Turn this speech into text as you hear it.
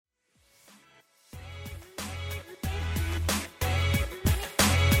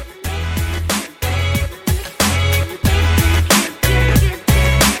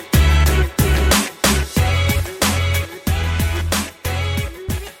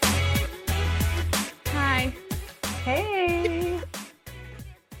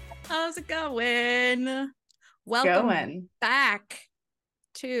how's it going? Welcome back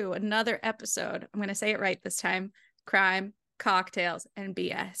to another episode. I'm going to say it right this time. Crime, cocktails, and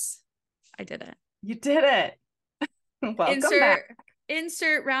BS. I did it. You did it. Welcome back.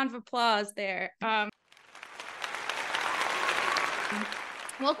 Insert round of applause there.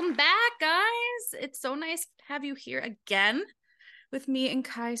 Welcome back, guys. It's so nice to have you here again with me and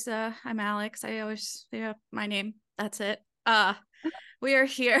Kaisa. I'm Alex. I always say my name. That's it. We are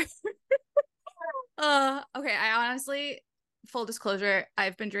here. Okay, I honestly, full disclosure,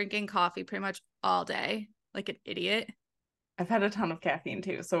 I've been drinking coffee pretty much all day, like an idiot. I've had a ton of caffeine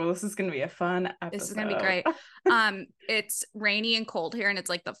too, so this is gonna be a fun episode. This is gonna be great. It's rainy and cold here, and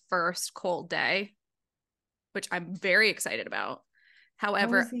it's like the first cold day, which I'm very excited about.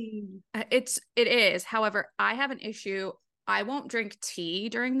 However, it is. However, I have an issue. I won't drink tea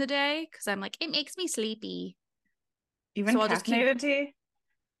during the day because I'm like, it makes me sleepy. Even so caffeinated tea?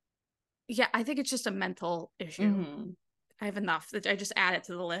 Yeah, I think it's just a mental issue. Mm-hmm. I have enough that I just add it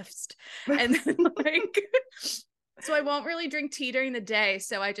to the list. And then so I won't really drink tea during the day.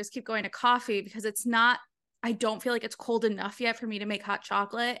 So I just keep going to coffee because I don't feel like it's cold enough yet for me to make hot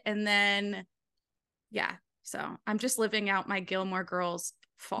chocolate. And then, yeah. So I'm just living out my Gilmore Girls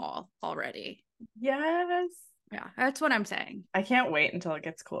fall already. Yes. Yeah, that's what I'm saying. I can't wait until it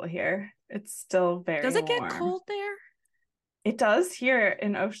gets cool here. It's still very warm. Does it get cold there? It does here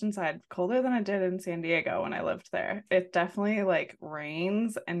in Oceanside, colder than it did in San Diego when I lived there. It definitely like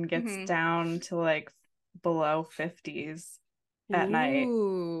rains and gets down to like below 50s at night.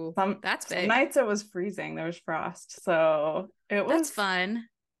 That's big. Some nights it was freezing. There was frost. So it was fun.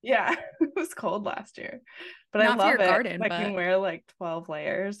 Yeah, it was cold last year. But Not I love for your it. garden, I can wear like 12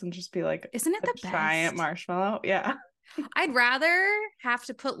 layers and just be like, isn't it the giant marshmallow? Yeah. I'd rather have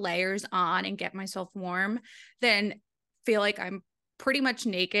to put layers on and get myself warm than feel like I'm pretty much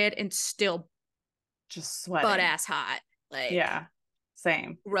naked and still just sweating. Butt ass hot. Like, yeah,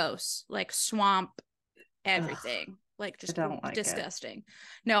 same. Gross. Like swamp everything. Ugh, like just disgusting.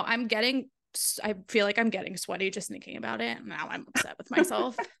 No, I feel like I'm getting sweaty just thinking about it. Now I'm upset with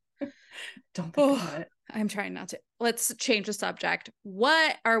myself. Don't think about it. I'm trying not to. Let's change the subject.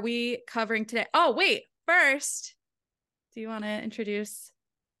 What are we covering today? Oh, wait. First, do you want to introduce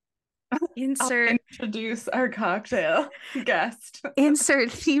our cocktail guest?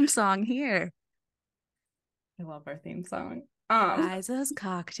 Insert theme song here. I love our theme song. Kaisa's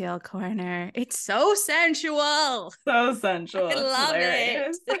Cocktail Corner. It's so sensual. So sensual. I love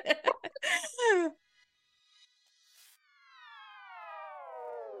it.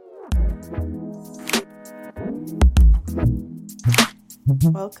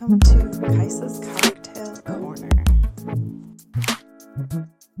 Welcome to Kaisa's Cocktail Corner.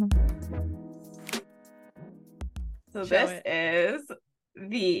 So this is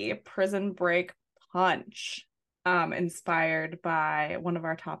the Prison Break punch, inspired by one of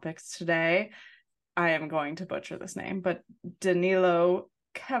our topics today. I am going to butcher this name, but Danilo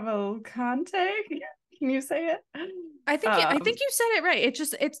Cavalcante. Can you say it? I think you said it right.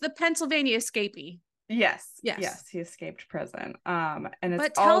 It's the Pennsylvania escapee. Yes, he escaped prison. And it's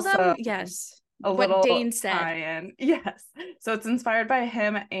but tell them what Dane said. Tie-in. Yes, so it's inspired by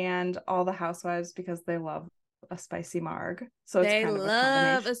him and all the housewives because they love a spicy marg. So it's they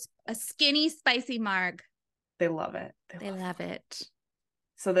love a skinny spicy marg. They love it. They love it.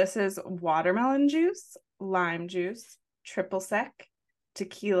 So this is watermelon juice, lime juice, triple sec,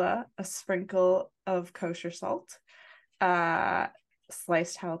 tequila, a sprinkle of kosher salt,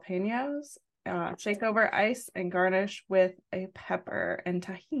 sliced jalapenos, shake over ice, and garnish with a pepper and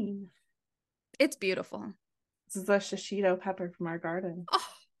tahini. It's beautiful. This is a shishito pepper from our garden. Oh,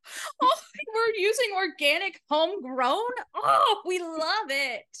 we're using organic, homegrown. Oh, we love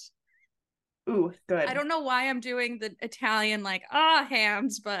it. Ooh, good. I don't know why I'm doing the Italian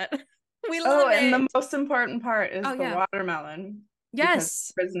hands, but we love it. And the most important part is watermelon.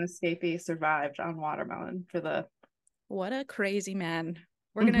 Yes. Prison escapee survived on watermelon for the. What a crazy man.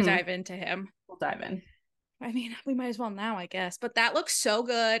 We're going to dive into him. We'll dive in. I mean, we might as well now, I guess. But that looks so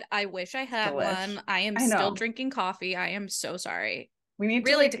good. I wish I had one. I am still drinking coffee. I am so sorry. We need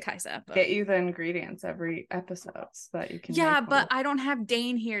really to Kaisa, get you the ingredients every episode so that you can. Yeah, but I don't have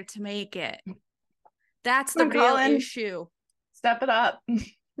Dane here to make it. That's the real issue. Step it up.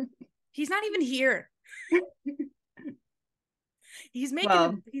 He's not even here. He's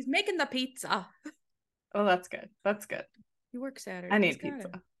making the pizza. Oh, that's good. That's good. You work Saturday. I need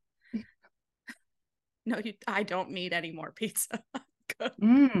pizza. No, I don't need any more pizza.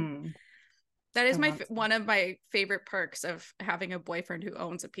 That is one of my favorite perks of having a boyfriend who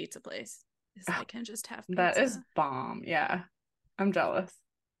owns a pizza place. Is I can just have pizza. That is bomb. Yeah. I'm jealous.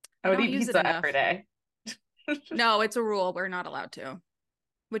 I would eat pizza every day. No, it's a rule. We're not allowed to,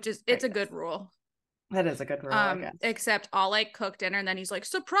 which is, it's a good rule. That is a good rule, I guess. Except I'll like cook dinner and then he's like,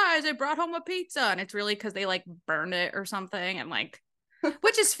 surprise, I brought home a pizza. And it's really because they like burned it or something. And like,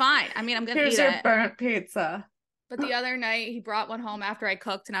 which is fine. I mean, I'm going to eat it. Here's your burnt pizza. But the other night he brought one home after I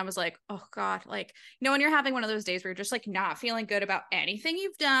cooked and I was like, oh God, like, you know, when you're having one of those days where you're just like not feeling good about anything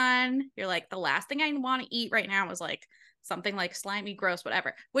you've done, you're like, the last thing I want to eat right now is like something like slimy, gross,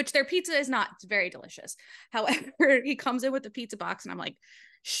 whatever, which their pizza is not. It's very delicious. However, he comes in with the pizza box and I'm like,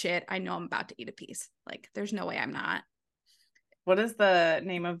 shit, I know I'm about to eat a piece. Like, there's no way I'm not. What is the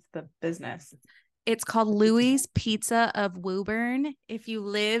name of the business? It's called Louie's Pizza of Woburn. If you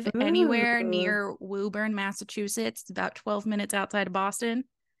live anywhere near Woburn, Massachusetts, it's about 12 minutes outside of Boston.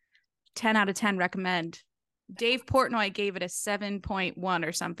 10 out of 10 recommend. Dave Portnoy gave it a 7.1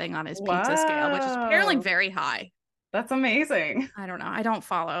 or something on his pizza scale, which is apparently very high. That's amazing. I don't know. I don't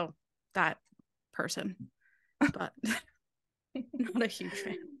follow that person, but not a huge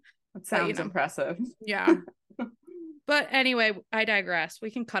fan. That sounds impressive. Yeah. But anyway, I digress.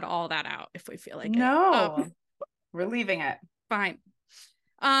 We can cut all that out if we feel like it. We're leaving it. Fine.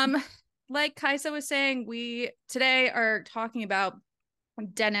 Like Kaisa was saying, we today are talking about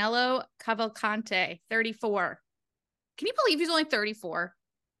Danilo Cavalcante, 34. Can you believe he's only 34?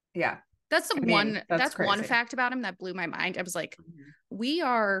 Yeah. That's that's crazy. One fact about him that blew my mind. I was like, we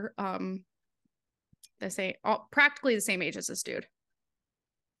are practically the same age as this dude.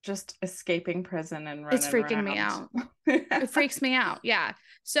 Just escaping prison and running. It's freaking me out. It freaks me out. Yeah.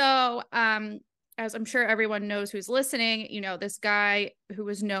 So as I'm sure everyone knows who's listening, you know, this guy who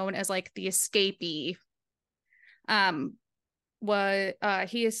was known as like the escapee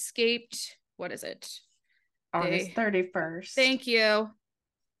he escaped, what is it? August 31st. Thank you.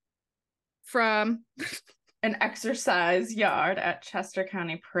 From an exercise yard at Chester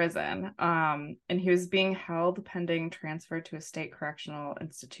County Prison. And he was being held pending transfer to a state correctional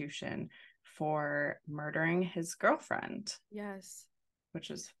institution for murdering his girlfriend. Yes. Which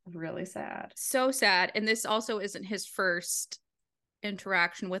is really sad. So sad. And this also isn't his first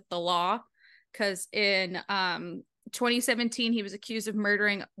interaction with the law, because in 2017, he was accused of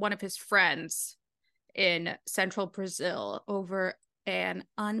murdering one of his friends in central Brazil over an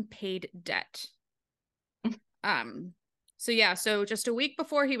unpaid debt. So just a week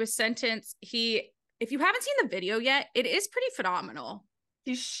before he was sentenced, if you haven't seen the video yet, it is pretty phenomenal.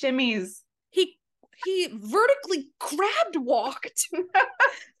 He shimmies. He vertically crab walked.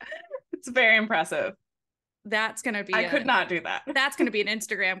 It's very impressive. That's gonna be I could not do that. That's gonna be an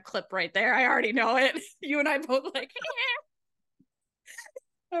Instagram clip right there. I already know it. You and I both like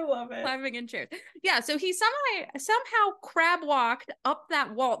I love it. Climbing in chairs. Yeah, so he somehow crab walked up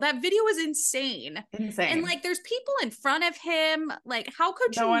that wall. That video was insane. And like there's people in front of him. Like, how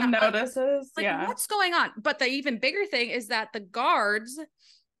could no one notices? Like, what's going on? But the even bigger thing is that the guards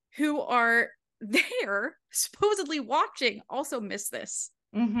who are there supposedly watching also missed this.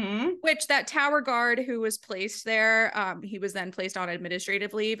 Which that tower guard who was placed there, he was then placed on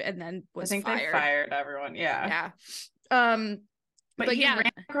administrative leave and then was fired. They fired everyone. Yeah. But he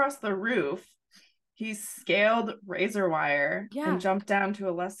ran across the roof. He scaled razor wire and jumped down to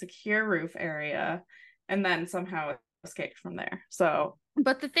a less secure roof area and then somehow escaped from there. So,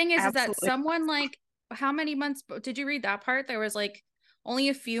 but the thing is that someone like, how many months did you read that part? There was like only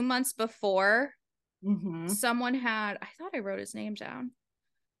a few months before someone had, I thought I wrote his name down.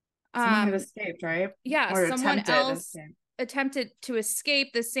 Someone had escaped, right? Yeah, or someone else attempted to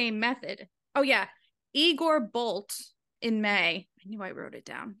escape the same method. Oh yeah, Igor Bolt in May. I knew I wrote it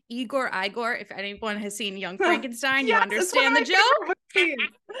down. Igor. If anyone has seen Young Frankenstein, you understand the joke.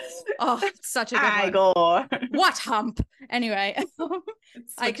 Oh, it's such a good Igor. One. What hump? Anyway,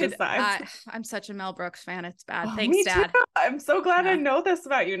 I'm such a Mel Brooks fan. It's bad. Thanks, Dad. Too. I'm so glad I know this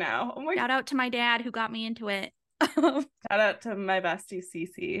about you now. Oh my Shout out to my dad who got me into it. Shout out to my bestie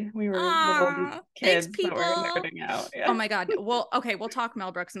Cece. We were little kids that were nerding out. Yeah. Oh my God. Well, okay, we'll talk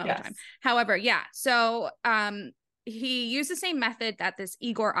Mel Brooks another time. However, so he used the same method that this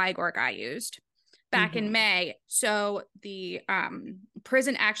Igor guy used back in May. So the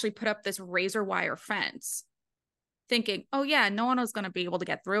prison actually put up this razor wire fence, thinking, oh yeah, no one was going to be able to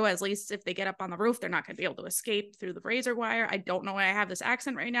get through. At least if they get up on the roof, they're not going to be able to escape through the razor wire. I don't know why I have this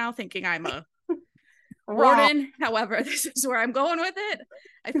accent right now, thinking I'm a warden. However, this is where I'm going with it.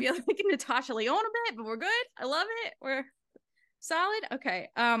 I feel like Natasha Lyonne a bit, but we're good. I love it. We're solid. Okay.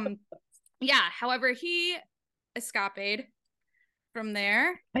 However, he escaped from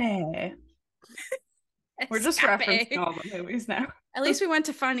there. We're just referencing all the movies now. At least we went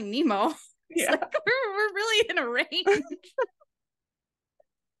to Finding Nemo. It's like we're really in a range.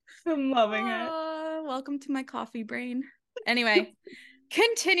 I'm loving it. Welcome to my coffee brain. Anyway,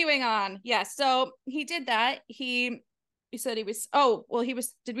 continuing on. Yeah, so he did that. He said he was,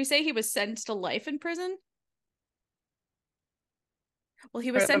 did we say he was sentenced to life in prison? Well,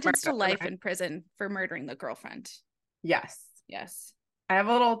 he was sentenced to life in prison for murdering the girlfriend. Yes. Yes. I have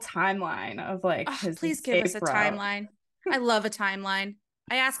a little timeline of like his please give us a timeline. I love a timeline.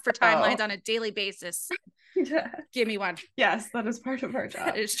 I ask for timelines on a daily basis. Yeah. Give me one. Yes, that is part of our job.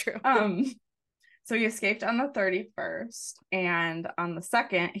 That is true. So he escaped on the 31st, and on the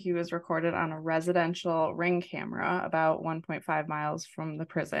 2nd, he was recorded on a residential ring camera about 1.5 miles from the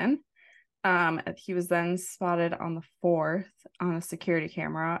prison. He was then spotted on the 4th on a security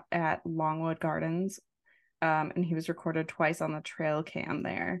camera at Longwood Gardens, and he was recorded twice on the trail cam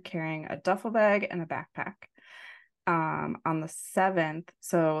there, carrying a duffel bag and a backpack. On the 7th,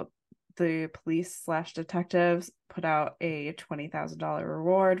 so the police/detectives put out a $20,000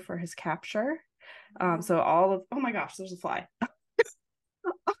 reward for his capture. So all of, oh my gosh, there's a fly.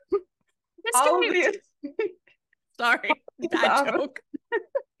 All of these. Sorry, bad joke.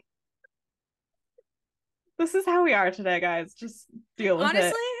 This is how we are today, guys. Just deal with it.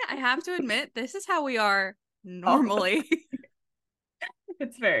 Honestly, I have to admit, this is how we are normally.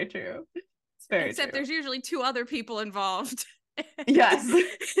 It's very true. It's very Except true. There's usually 2 other people involved. Yes.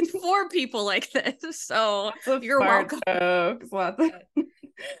 And 4 people like this. So you're welcome. Jokes,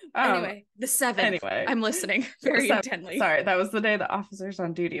 anyway, the 7th. Anyway, I'm listening very intently. Sorry, that was the day the officers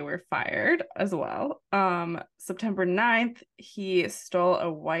on duty were fired as well. September 9th, he stole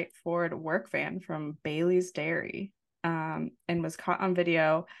a white Ford work van from Bailey's Dairy, and was caught on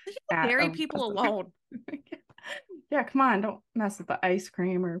video. Dairy people alone. Yeah, come on, don't mess with the ice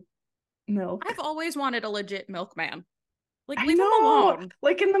cream or milk. I've always wanted a legit milkman. Like, leave them alone.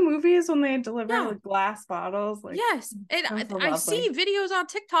 Like in the movies when they deliver like glass bottles. Like, yes, and I see videos on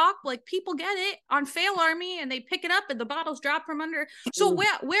TikTok, like people get it on Fail Army and they pick it up and the bottles drop from under. So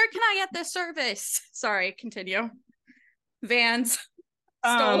where can I get this service? Sorry, continue. Vans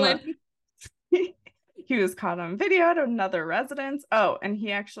stolen. He was caught on video at another residence. Oh, and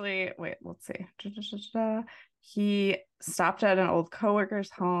he actually let's see. He stopped at an old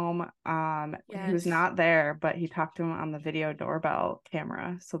coworker's home. He was not there, but he talked to him on the video doorbell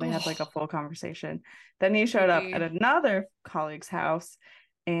camera. So they had like a full conversation. Then he showed up at another colleague's house,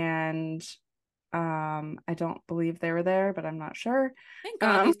 and I don't believe they were there, but I'm not sure. Thank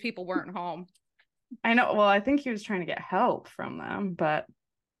God these people weren't home. I know. Well, I think he was trying to get help from them, but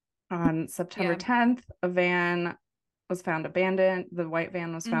on September 10th, a van was found abandoned. The white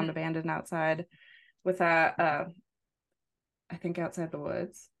van was found abandoned outside with I think outside the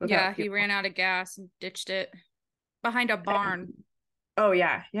woods. Yeah, he ran out of gas and ditched it behind a barn. Oh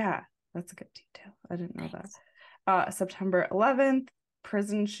yeah, that's a good detail. I didn't know that. September 11th,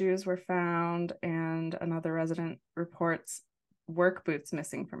 prison shoes were found, and another resident reports work boots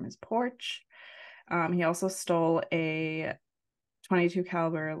missing from his porch. He also stole a .22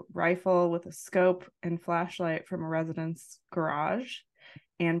 caliber rifle with a scope and flashlight from a resident's garage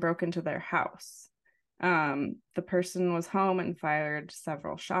and broke into their house. The person was home and fired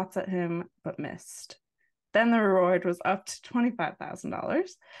several shots at him, but missed. Then the reward was up to $25,000,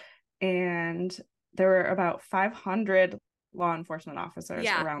 and there were about 500 law enforcement officers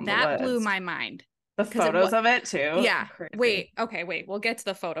around the woods. That blew my mind. The photos of it too. Yeah. Crazy. Wait. We'll get to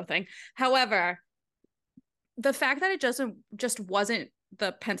the photo thing. However, the fact that it just wasn't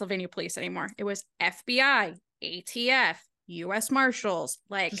the Pennsylvania police anymore. It was FBI, ATF, U.S. Marshals,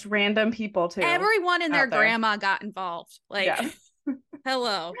 like just random people too. Everyone and their grandma got involved. Like,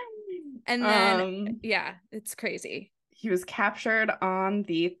 hello. And then, it's crazy. He was captured on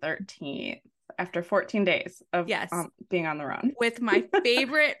the 13th after 14 days of being on the run. With my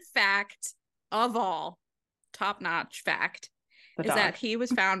favorite fact of all, top-notch fact, is that he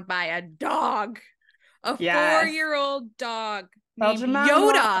was found by a dog. A 4-year-old dog named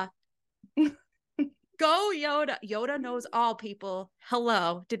Yoda. Go Yoda. Yoda knows all, people.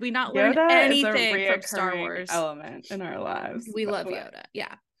 Hello. Did we not learn anything from Star Wars? Element in our lives. We love Yoda.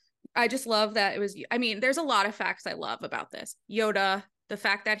 Yeah. I just love that it was, there's a lot of facts I love about this. Yoda, the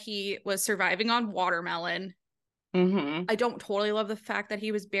fact that he was surviving on watermelon. Mm-hmm. I don't totally love the fact that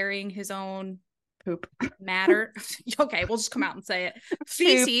he was burying his own poop matter. Okay, we'll just come out and say it.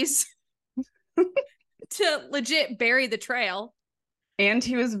 Feces. To legit bury the trail. And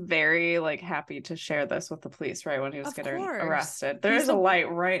he was very happy to share this with the police right when he was getting arrested. There's a light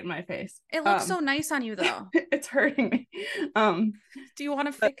right in my face. It looks so nice on you though. It's hurting me. Do you want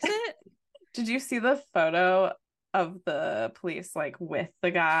to fix it? Did you see the photo of the police with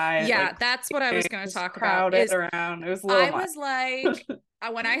the guy? Yeah, that's what I was going to talk about. Crowded around. It was a little much. Was like,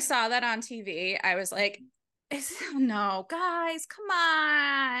 when I saw that on TV, I was like, no, guys, come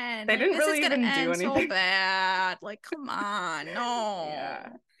on. They like, didn't this really is gonna even do end anything. so bad. Like, come on, no.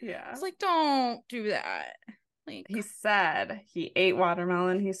 Yeah. It's like, don't do that. Like, he said he ate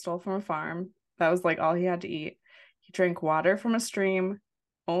watermelon he stole from a farm. That was like all he had to eat. He drank water from a stream,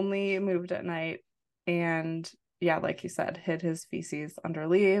 only moved at night, and yeah, like he said, hid his feces under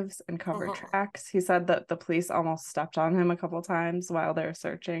leaves and covered tracks. He said that the police almost stepped on him a couple times while they were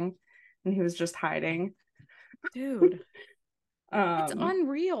searching, and he was just hiding. Dude, it's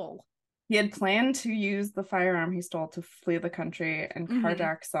unreal. He had planned to use the firearm he stole to flee the country and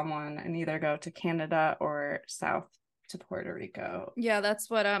carjack someone and either go to Canada or south to Puerto Rico. Yeah, that's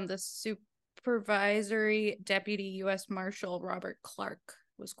what the supervisory deputy U.S. Marshal Robert Clark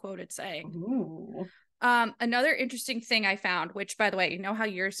was quoted saying. Ooh. Another interesting thing I found, which by the way, you know how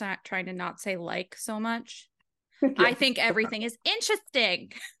you're trying to not say like so much? Yeah. I think everything is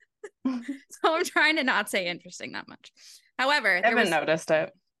interesting. So I'm trying to not say interesting that much. However, I haven't noticed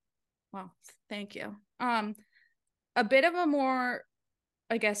it. Well, thank you. A bit of a more,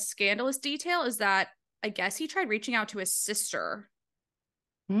 I guess, scandalous detail is that I guess he tried reaching out to his sister,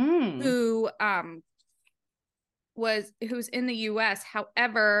 who's in the US.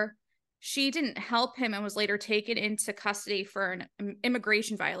 However, she didn't help him and was later taken into custody for an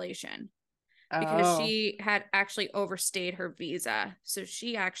immigration violation because she had actually overstayed her visa. So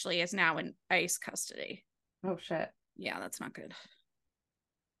she actually is now in ICE custody. Oh shit. Yeah, that's not good.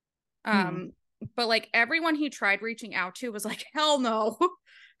 But like everyone he tried reaching out to was like, hell no.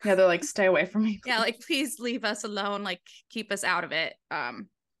 Yeah, they're like, stay away from me. Yeah, like please leave us alone, like keep us out of it.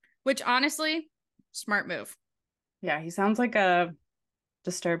 Which honestly, smart move. Yeah, he sounds like a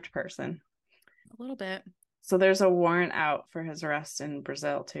disturbed person. A little bit. So there's a warrant out for his arrest in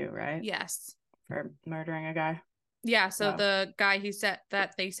Brazil too, right? Yes. For murdering a guy. Yeah, so the guy he said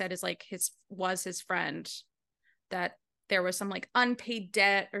that they said is like his friend, that there was some like unpaid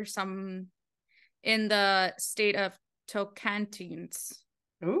debt or some in the state of Tocantins.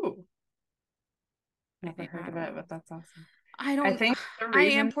 Ooh. Never heard of it, but that's awesome. I think I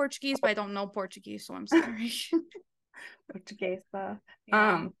am Portuguese, but I don't know Portuguese, so I'm sorry. Portuguese.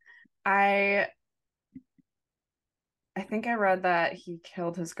 Yeah. I think I read that he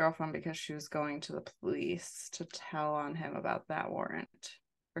killed his girlfriend because she was going to the police to tell on him about that warrant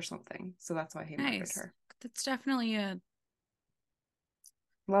or something. So that's why he murdered her. That's definitely a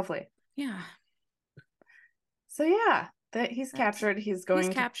lovely. Yeah. So yeah, he's captured. He's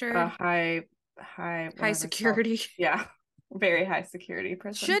going to a high security. Yeah, very high security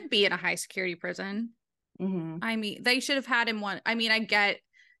prison. Should be in a high security prison. I mean, they should have had him one. I mean, I get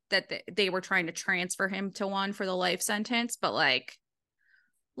that they were trying to transfer him to one for the life sentence, but like,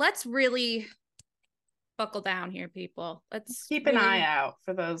 let's really buckle down here, people. Let's keep an eye out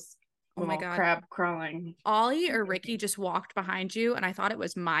for those. Oh my God. Crab crawling. Ollie or Ricky just walked behind you and I thought it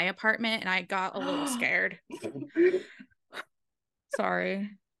was my apartment and I got a little scared. Sorry.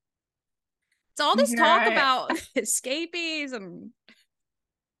 It's all this talk about escapees and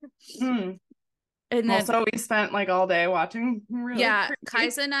then also we spent like all day watching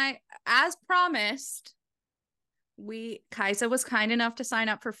Kaisa and I, as promised, Kaisa was kind enough to sign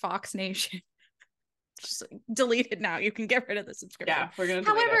up for Fox Nation. Just delete it now. You can get rid of the subscription. Yeah, we're gonna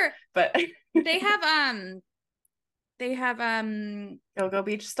delete it. But they have Go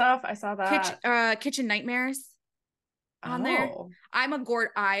Beach stuff. I saw that. Kitchen Nightmares on there. I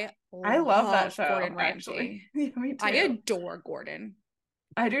love that show. Gordon Ramsay. Yeah, me too. I adore Gordon.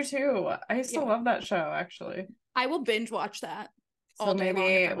 I do too. I used to love that show actually. I will binge watch that. So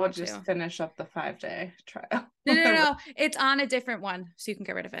maybe we'll just finish up the 5-day trial. No. It's on a different one, so you can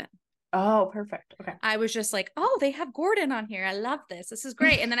get rid of it. Oh, perfect. Okay. I was just like, oh, they have Gordon on here. I love this. This is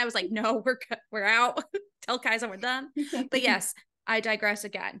great. And then I was like, no, we're out. Tell Kaisa we're done. But yes, I digress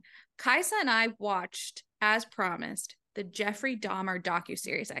again. Kaisa and I watched, as promised, the Jeffrey Dahmer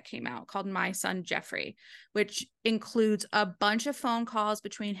docuseries that came out called My Son Jeffrey, which includes a bunch of phone calls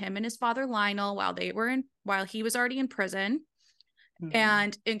between him and his father Lionel while he was already in prison,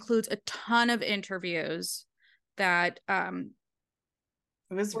 and includes a ton of interviews that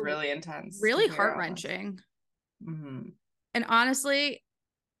it was really intense, really heart-wrenching. And honestly,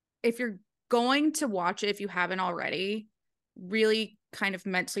 if you're going to watch it, if you haven't already, really kind of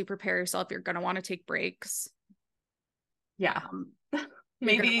mentally prepare yourself. You're going to want to take breaks. Yeah.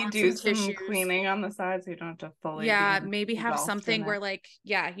 Maybe do some cleaning on the side so you don't have to fully. Yeah, maybe have something where like,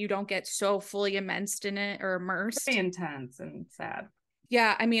 you don't get so fully immersed in it or immersed. Pretty intense and sad.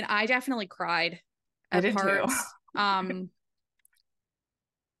 Yeah, I mean, I definitely cried at parts. Too.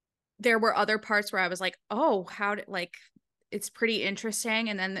 There were other parts where I was like, oh, how did, like, it's pretty interesting.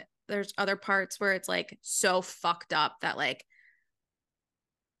 And then there's other parts where it's like so fucked up that like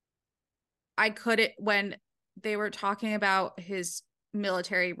I couldn't, when they were talking about his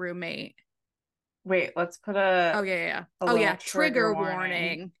military roommate. Wait, let's put Oh yeah, trigger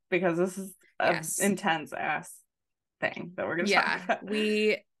warning, because this is an yes, intense ass thing that we're gonna talk about.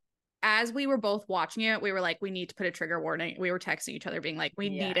 As we were both watching it, we were like, we need to put a trigger warning. We were texting each other being like, we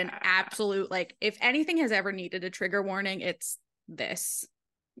need an absolute, like, if anything has ever needed a trigger warning, it's this.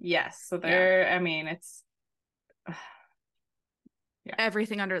 Yes. So there, I mean, it's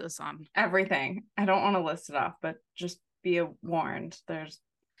everything under the sun. Everything. I don't want to list it off, but just be warned.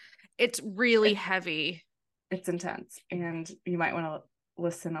 It's really heavy. It's intense, and you might want to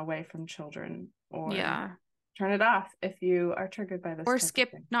listen away from children, or turn it off if you are triggered by this. Or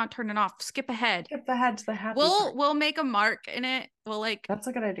not turn it off. Skip ahead. Skip ahead to the happy part. We'll make a mark in it. We'll like. That's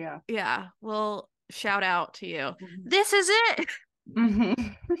a good idea. Yeah, we'll shout out to you. Mm-hmm. This is it. Mm-hmm.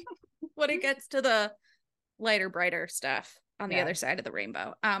 When it gets to the lighter, brighter stuff on the other side of the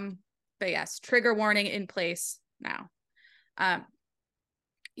rainbow. But yes, trigger warning in place now.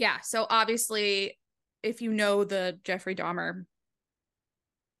 So obviously, if you know the Jeffrey Dahmer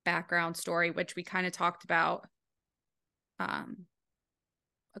background story, which we kind of talked about a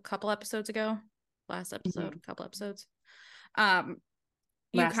couple episodes ago, a couple episodes,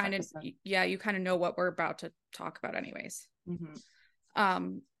 you kind of know what we're about to talk about anyways.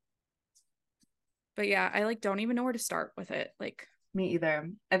 But yeah, I like don't even know where to start with it. Like, me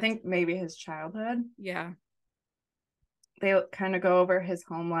either. I think maybe his childhood. Yeah. They kind of go over his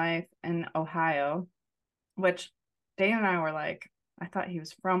home life in Ohio, which Dana and I were like, I thought he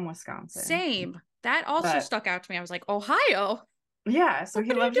was from Wisconsin. Same. That also stuck out to me. I was like, Ohio? Yeah, so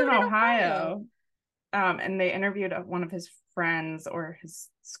he lived in Ohio. And they interviewed one of his friends or his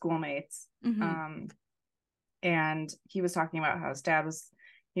schoolmates. And he was talking about how his dad was,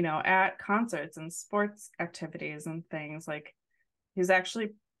 at concerts and sports activities and things. Like, he was actually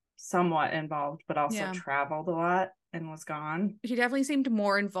somewhat involved, but also traveled a lot and was gone. He definitely seemed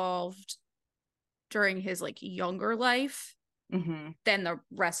more involved during his like younger life than the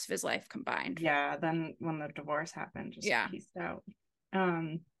rest of his life combined. Yeah, then when the divorce happened, just pieced out.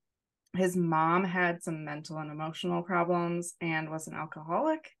 His mom had some mental and emotional problems and was an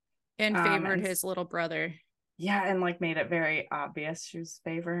alcoholic. And favored his little brother. Yeah, and like made it very obvious she was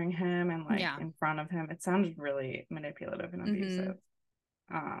favoring him and like in front of him. It sounded really manipulative and abusive.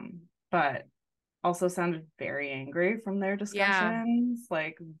 But also sounded very angry from their discussions,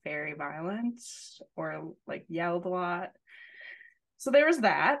 like very violent or like yelled a lot. So there was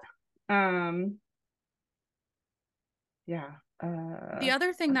that. The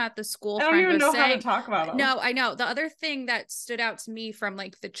other thing that the school I don't friend even was know saying, how to talk about them. No, I know. The other thing that stood out to me from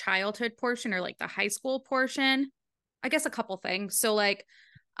like the childhood portion or like the high school portion, I guess a couple things. So like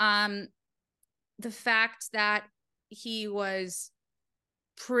the fact that he was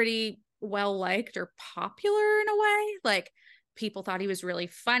pretty well liked or popular in a way, like people thought he was really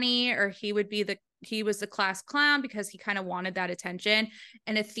funny, or he was the class clown because he kind of wanted that attention.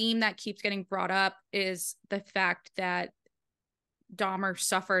 And a theme that keeps getting brought up is the fact that Dahmer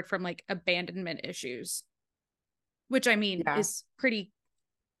suffered from like abandonment issues, which I mean is pretty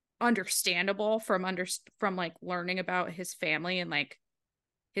understandable from like learning about his family and like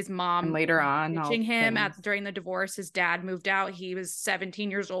his mom and later on ditching him during the divorce. His dad moved out. He was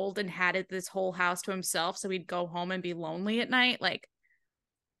 17 years old and had this whole house to himself, so he'd go home and be lonely at night. Like,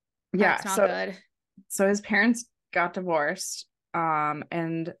 that's not good. So his parents got divorced,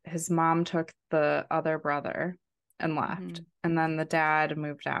 and his mom took the other brother and left, and then the dad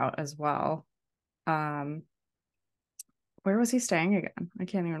moved out as well. Where was he staying again? I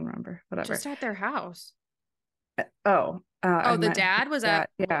can't even remember. Whatever. Just at their house. The dad was at,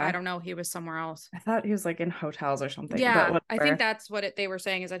 I don't know, he was somewhere else. I thought he was like in hotels or something. Yeah, I think that's what they were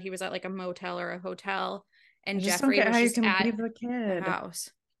saying, is that he was at like a motel or a hotel, and Jeffrey was just at the house.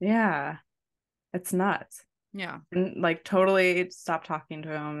 Yeah, it's nuts. Yeah, and like totally stopped talking to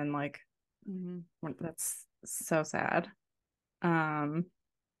him, and like that's so sad. I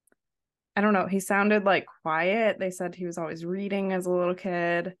don't know, he sounded like quiet. They said he was always reading as a little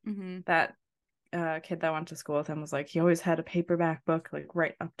kid. That kid that went to school with him was like, he always had a paperback book like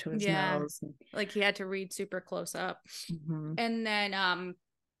right up to his nose, like he had to read super close up. And then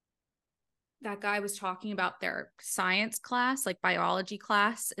that guy was talking about their science class, like biology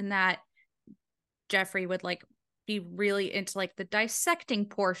class, and that Jeffrey would like be really into like the dissecting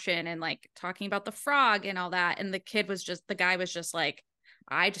portion and like talking about the frog and all that, and the guy was just like,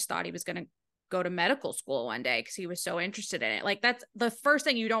 I just thought he was gonna go to medical school one day because he was so interested in it. Like, that's the first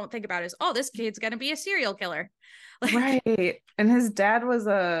thing you don't think about is, oh, this kid's gonna be a serial killer. Like, right. And his dad was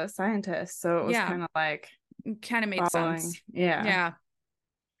a scientist, so it was kind of like kind of made sense. Yeah.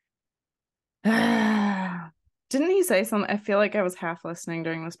 Didn't he say something? I feel like I was half listening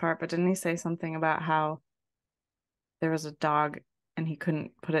during this part, but didn't he say something about how there was a dog and he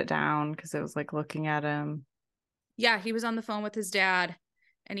couldn't put it down because it was like looking at him? Yeah, he was on the phone with his dad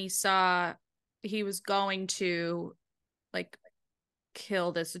and he saw he was going to like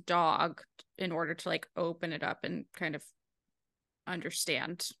kill this dog in order to like open it up and kind of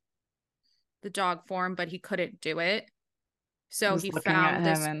understand the dog form, but he couldn't do it. So he found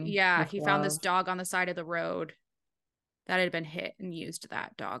this, he found this dog on the side of the road that had been hit and used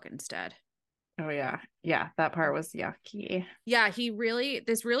that dog instead. Oh yeah. Yeah, that part was yucky. Yeah,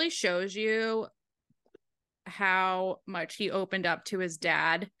 this really shows you how much he opened up to his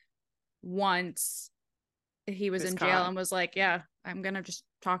dad once he was in jail and was like, yeah, I'm gonna just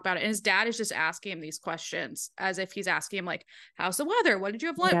talk about it. And his dad is just asking him these questions as if he's asking him like, how's the weather? What did you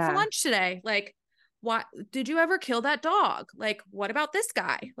have for lunch today? Like, what did you ever kill that dog? Like, what about this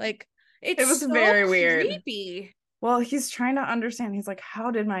guy? Like, it was so very weird. Creepy. Well, he's trying to understand. He's like, how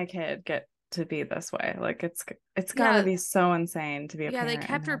did my kid get to be this way? Like, it's gotta be so insane to be a parent. They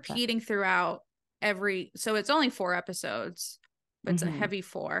kept repeating throughout so it's only 4 episodes, but it's a heavy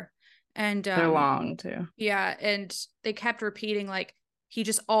 4. And they're long too. Yeah, and they kept repeating like he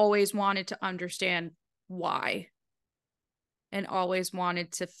just always wanted to understand why and always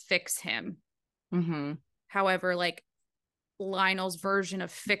wanted to fix him. However, like Lionel's version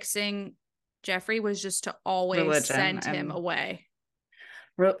of fixing Jeffrey was just to always send him away.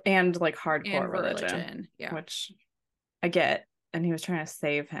 And like hardcore religion. Yeah, which I get. And he was trying to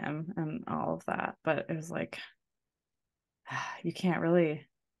save him and all of that, but it was like you can't really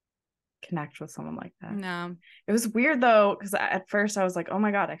connect with someone like that. No, it was weird though, because at first I was like, oh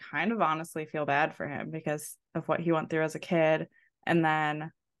my god, I kind of honestly feel bad for him because of what he went through as a kid. And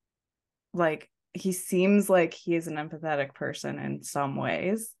then like he seems like he is an empathetic person in some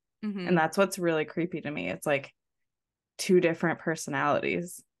ways, and that's what's really creepy to me. It's like 2 different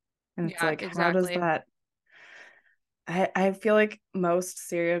personalities, and it's like, how does that I feel like most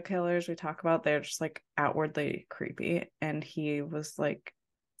serial killers we talk about, they're just like outwardly creepy, and he was like,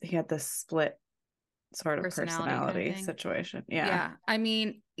 he had this split sort of personality kind of situation. Yeah. I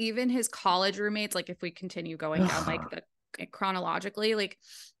mean, even his college roommates, like if we continue going down like the chronologically, like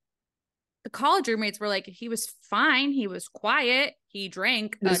the college roommates were like, he was fine, he was quiet, he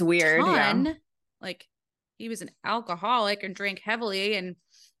drank a ton. Yeah. Like he was an alcoholic and drank heavily, and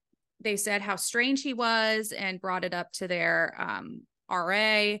they said how strange he was and brought it up to their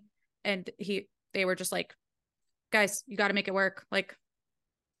RA, and they were just like, guys, you got to make it work. Like,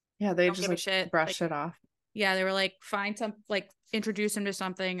 yeah, they just like brush it off. Yeah, they were like, find some, like introduce him to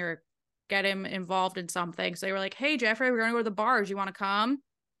something or get him involved in something. So they were like, hey Jeffrey, we're gonna go to the bars, you want to come?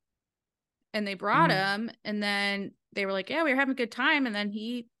 And they brought him, and then they were like, yeah, we were having a good time, and then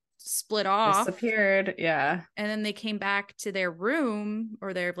he split off, disappeared. Yeah. And then they came back to their room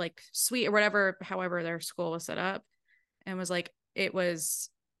or their like suite or whatever, however their school was set up, and was like, it was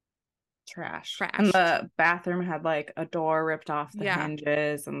trashed. And the bathroom had like a door ripped off the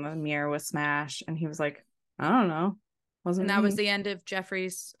hinges, and the mirror was smashed, and he was like, I don't know, wasn't. And that was the end of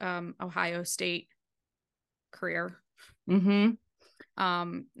Jeffrey's Ohio State career.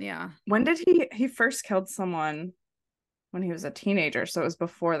 Yeah. When did he first killed someone? When he was a teenager, so it was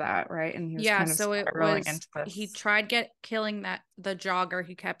before that, right? And he was kind of spiraling into this. He tried killing the jogger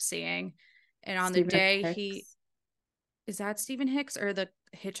he kept seeing, and on the day Hicks. Is that Stephen Hicks or the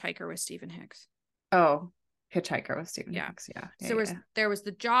hitchhiker was Stephen Hicks? Oh, hitchhiker was Stephen Hicks. Yeah. So there was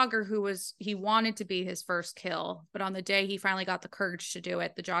the jogger who he wanted to be his first kill, but on the day he finally got the courage to do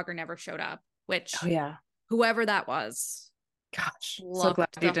it, the jogger never showed up. Which whoever that was, gosh, so glad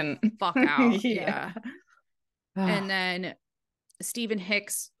he didn't. Fuck out. Yeah. And then Stephen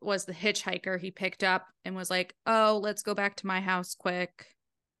Hicks was the hitchhiker he picked up and was like, oh, let's go back to my house quick.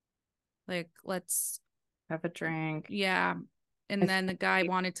 Like, let's have a drink. Yeah. And then the guy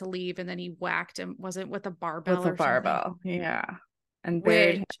wanted to leave, and then he whacked him. Was it with a barbell? With a barbell. Yeah. And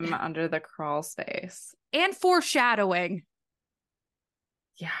buried him under the crawl space. And foreshadowing.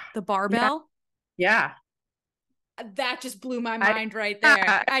 Yeah. The barbell. Yeah. That just blew my mind right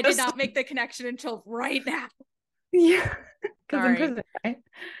there. I did not make the connection until right now. Yeah, because in prison, right?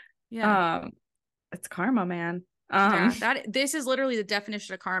 Yeah, it's karma, man. This is literally the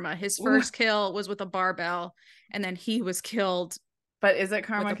definition of karma. His first kill was with a barbell, and then he was killed. But is it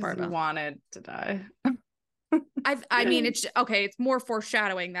karma because he wanted to die? I mean, it's okay. It's more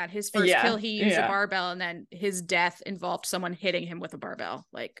foreshadowing that his first kill, he used a barbell, and then his death involved someone hitting him with a barbell,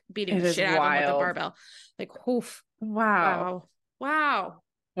 like beating the shit out of him with a barbell. Like, oof. Wow.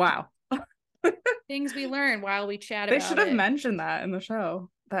 Things we learn while we chat about it. They should have mentioned that in the show,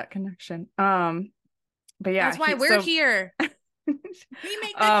 that connection. But yeah, that's why we're here. We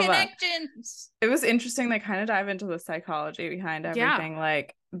make the connections. It was interesting. They kind of dive into the psychology behind everything,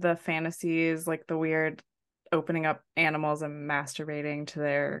 like the fantasies, like the weird opening up animals and masturbating to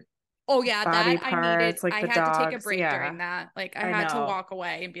their body parts, I needed. like I the had dogs. to take a break during that. Like I had to walk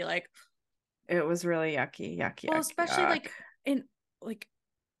away and be like, it was really yucky. Well, especially like in like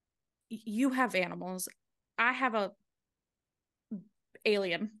you have animals. I have a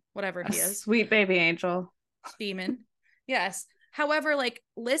alien, whatever he is. Sweet baby angel. Demon. Yes. However, like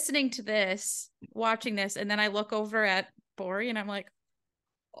listening to this, watching this, and then I look over at Bori and I'm like,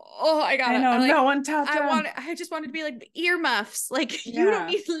 oh, I got it. I know, no one taught them. I just wanted to be like earmuffs. Like you don't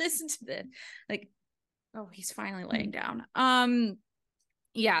need to listen to this. Like, oh, he's finally laying down.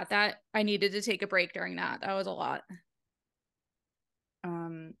 Yeah, that I needed to take a break during that. That was a lot.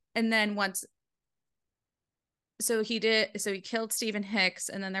 And then so he killed Stephen Hicks,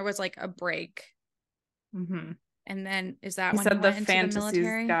 and then there was like a break. Mm-hmm. And then is that he when said he went the into fantasies the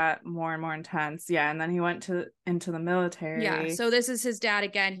military? Got more and more intense. Yeah, and then he went into the military. Yeah, so this is his dad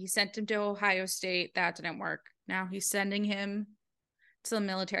again. He sent him to Ohio State. That didn't work. Now he's sending him to the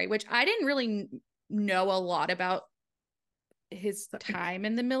military, which I didn't really know a lot about his time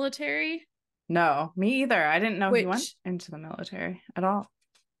in the military. No, me either. I didn't know he went into the military at all.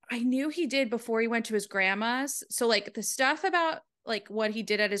 I knew he did before he went to his grandma's. So like the stuff about like what he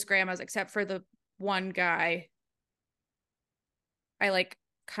did at his grandma's, except for the one guy, I like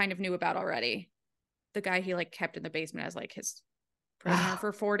kind of knew about already. The guy he like kept in the basement as like his prisoner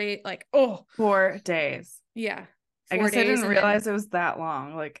for 4 days. Like 4 days. Yeah. I guess I didn't realize it was that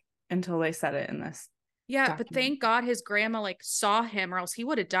long, like until they said it in this. Yeah, document. But thank God his grandma like saw him, or else he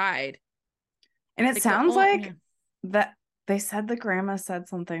would have died. And it sounds like that they said the grandma said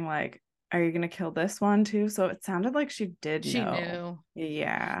something like, "Are you gonna kill this one too?" So it sounded like she did know. She knew.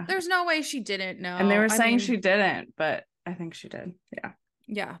 Yeah. There's no way she didn't know. And they were saying she didn't, but I think she did. Yeah.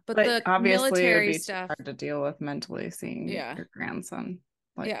 Yeah, but the obviously military it would be stuff hard to deal with mentally, seeing your grandson.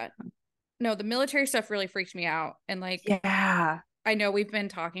 No, the military stuff really freaked me out. And like, I know we've been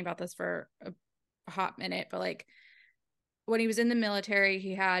talking about this for a hot minute, but like when he was in the military,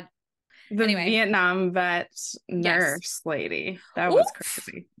 he had the Vietnam vet nurse lady. That was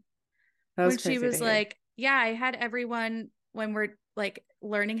crazy. That was crazy. She was like, yeah, I had everyone when we're like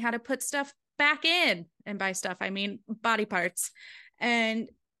learning how to put stuff back in, and by stuff I mean body parts. And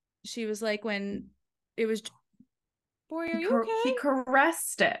she was like, when it was, Bori, are you okay? He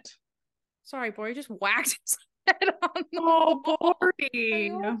caressed it. Sorry, Bori just whacked his head on the wall. Bori. Are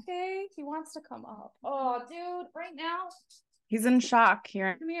you okay? He wants to come up. Oh, dude, right now. He's in shock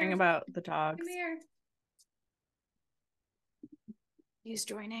hearing about the dogs. Come here. He's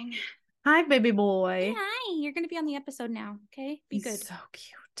joining. Hi, baby boy. Hey, hi. You're going to be on the episode now, okay? Be good. So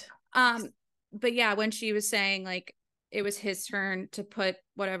cute. But yeah, when she was saying like it was his turn to put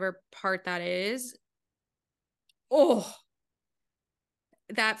whatever part that is,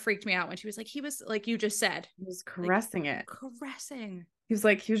 that freaked me out when she was like, he was like, you just said, he was caressing it. Caressing. He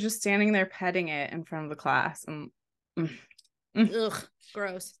was just standing there petting it in front of the class. And ugh,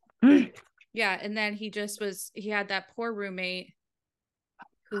 gross. Yeah, and then he had that poor roommate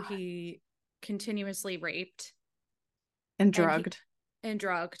who he continuously raped and drugged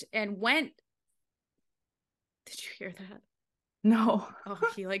and went. Did you hear that? No.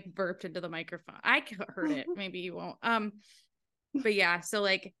 He like burped into the microphone. I heard it. Maybe you won't. But yeah, so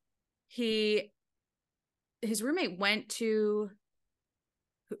like his roommate went to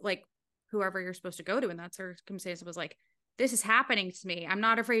like whoever you're supposed to go to in that circumstance, was like, this is happening to me. I'm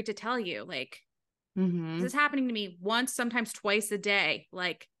not afraid to tell you. Like, this is happening to me once, sometimes twice a day.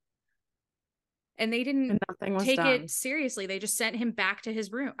 Like, and they didn't take it seriously. They just sent him back to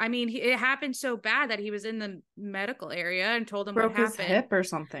his room. I mean, it happened so bad that he was in the medical area and told them what happened. Broke his hip or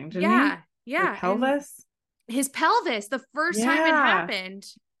something, didn't he? Yeah. His pelvis, the first time it happened.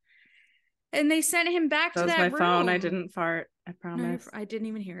 And they sent him back to that room. That was my phone. I didn't fart. I promise. No, I didn't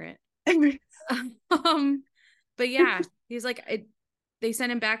even hear it. But yeah, he's like, they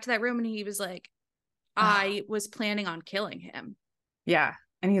sent him back to that room and he was like, I was planning on killing him. Yeah.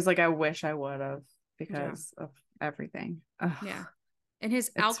 And he's like, I wish I would have because of everything. Ugh. Yeah. And his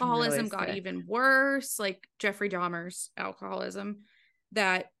alcoholism got even worse, like Jeffrey Dahmer's alcoholism,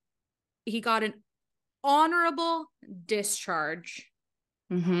 that he got an honorable discharge.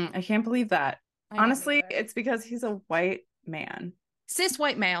 I can't believe that. Honestly, it's because he's a white man. Cis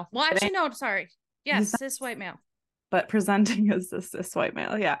white male. Well, actually, no, sorry. Yes, cis white male. But presenting as a cis white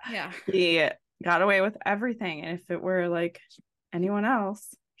male. Yeah. Yeah. He got away with everything. And if it were like anyone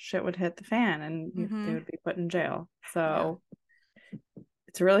else, shit would hit the fan and they would be put in jail. So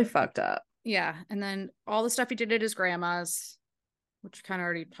it's really fucked up. Yeah. And then all the stuff he did at his grandma's, which we kind of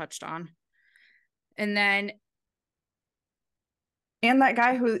already touched on. And then. And that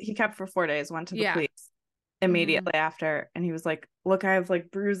guy who he kept for 4 days went to the police immediately after. And he was like, look, I have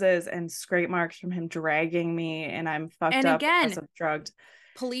like bruises and scrape marks from him dragging me. And I'm fucked up because of drugged.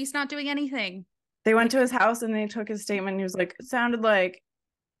 Police not doing anything. They went to his house and they took his statement. And he was like, it sounded like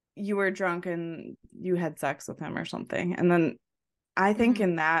you were drunk and you had sex with him or something. And then I think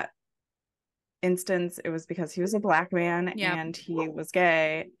in that instance, it was because he was a black man and he was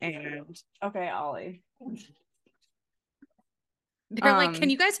gay. And okay, Ollie. They're like, can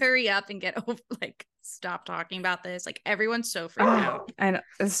you guys hurry up and get over, like, stop talking about this? Like, everyone's so freaked out. And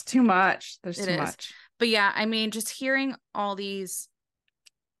it's too much. There's too much. But yeah, I mean, just hearing all these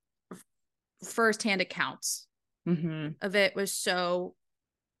firsthand accounts of it was so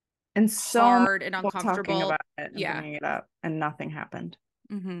hard and uncomfortable. Talking about it and bringing it up, and nothing happened.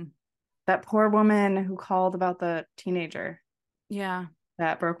 That poor woman who called about the teenager. Yeah.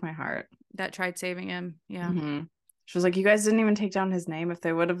 That broke my heart. That tried saving him. Yeah. She was like, you guys didn't even take down his name. If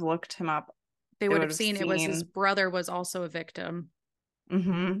they would have looked him up, they would have seen it was his brother was also a victim.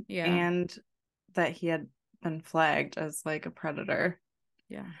 Yeah. And that he had been flagged as like a predator.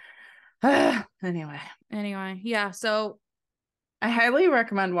 Yeah. Anyway. Yeah. So I highly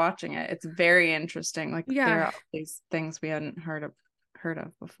recommend watching it. It's very interesting. Like there are all these things we hadn't heard of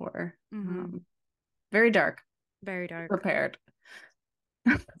before. Very dark. Very dark. Prepared.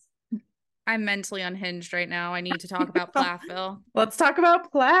 I'm mentally unhinged right now. I need to talk about Plathville. Let's talk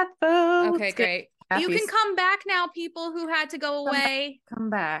about Plathville. Okay, great. You can come back now, people who had to go away. Come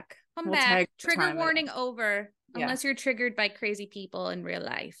back. Come back. Trigger warning over. Unless you're triggered by crazy people in real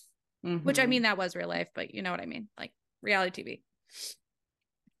life. Which, I mean, that was real life, but you know what I mean? Like reality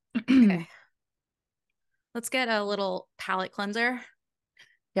TV. Okay. Let's get a little palate cleanser.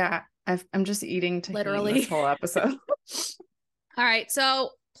 Yeah, I'm just eating to literally this whole episode. All right, so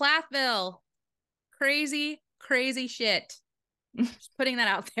Plathville, crazy shit. Just putting that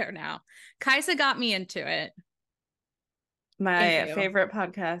out there now. Kaisa got me into it. My favorite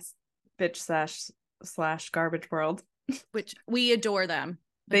podcast, bitch slash garbage world, which we adore them.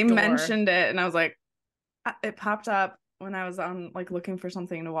 They mentioned it, and I was like, it popped up when I was on like looking for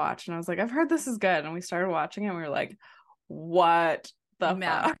something to watch, and I was like, I've heard this is good, and we started watching it, and we were like, what the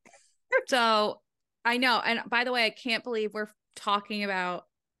fuck? So I know, and by the way, I can't believe we're talking about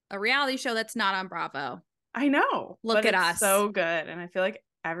a reality show that's not on Bravo. I know. Look at us. So good. And I feel like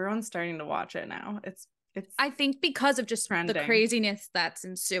everyone's starting to watch it now. It's I think because of just trending. The craziness that's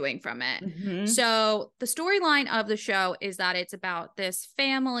ensuing from it. So the storyline of the show is that it's about this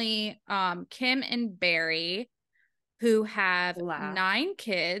family, Kim and Barry, who have 9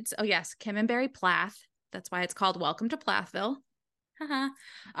 kids. Oh yes, Kim and Barry Plath. That's why it's called Welcome to Plathville.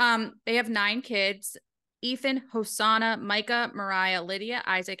 They have 9 kids. Ethan, Hosanna, Micah, Mariah, Lydia,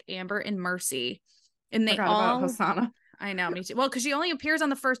 Isaac, Amber, and Mercy. And they all about Hosanna. I know, me too. Well, because she only appears on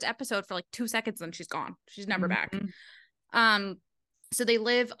the first episode for like 2 seconds and she's gone. She's never back. So they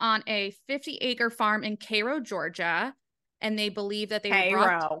live on a 50-acre farm in Cairo, Georgia, and they believe that they were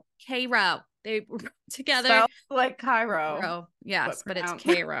brought They were together. Spelled like Cairo. Yes, but it's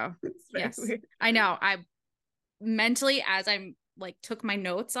Cairo. Yes. Weird. I know. I mentally, as I'm like took my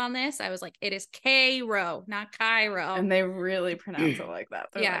notes on this, I was like, it is Cairo, not Cairo. And they really pronounce it like that.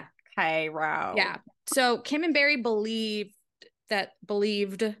 They're like Cairo. Yeah. So Kim and Barry believed that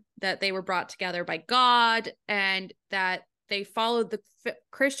they were brought together by God and that they followed the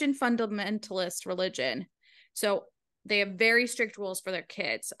Christian fundamentalist religion. So they have very strict rules for their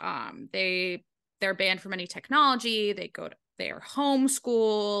kids. They're banned from any technology. They are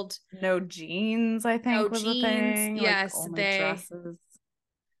homeschooled. No jeans, I think, was a thing. Yes, like only dresses.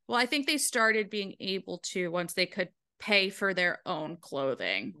 Well, I think they started being able to once they could pay for their own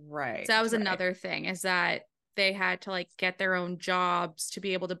clothing. Right. So that was another thing, is that they had to like get their own jobs to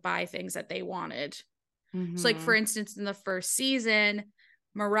be able to buy things that they wanted. So like, for instance, in the first season,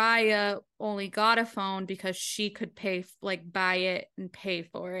 Mariah only got a phone because she could buy it and pay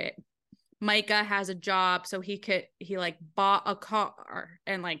for it. Micah has a job, so he like bought a car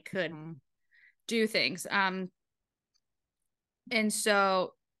and like could do things. And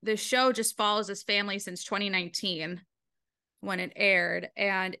so the show just follows this family since 2019 when it aired.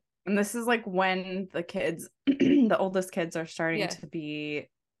 And this is like when the kids, the oldest kids are starting to be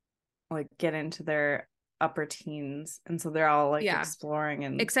like get into their upper teens, and so they're all like exploring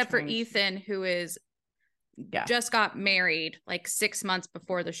and except for Ethan, who is just got married like 6 months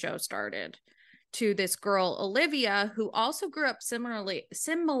before the show started to this girl Olivia, who also grew up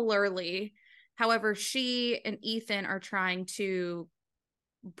similarly. However, she and Ethan are trying to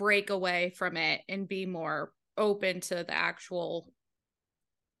break away from it and be more open to the actual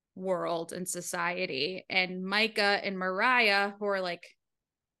world and society. And Micah and Mariah, who are like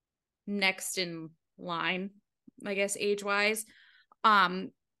next in line, I guess, age-wise,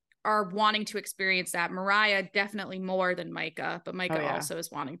 are wanting to experience that. Mariah definitely more than Micah, but Micah also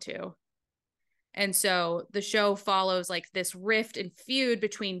is wanting to. And so the show follows like this rift and feud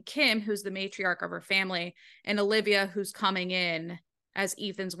between Kim, who's the matriarch of her family, and Olivia, who's coming in as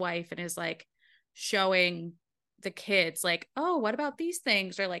Ethan's wife and is like showing the kids like, oh, what about these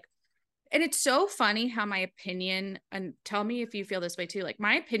things? Or like, and it's so funny how my opinion, and tell me if you feel this way too, like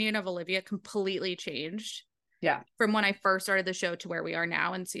my opinion of Olivia completely changed. Yeah. From when I first started the show to where we are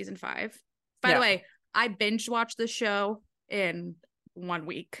now in season 5. By the way, I binge watched the show in 1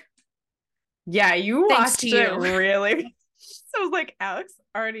 week. Yeah, you watched it really. So like Alex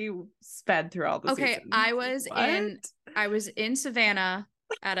already sped through all the seasons. I was in Savannah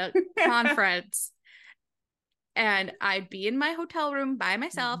at a conference, and I'd be in my hotel room by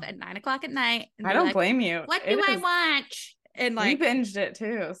myself at 9:00 at night. And I don't blame you. What do I watch? And like we binged it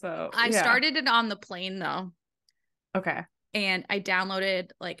too. So I started it on the plane though. Okay. And I downloaded,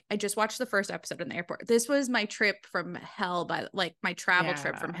 like, I just watched the first episode in the airport. This was my trip from hell, my travel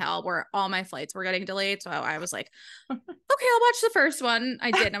trip from hell, where all my flights were getting delayed. So I was like, okay, I'll watch the first one.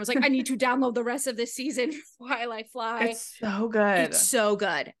 I did. And I was like, I need to download the rest of this season while I fly. It's so good. It's so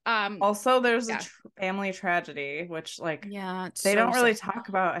good. Also, there's a family tragedy, which like, they don't really talk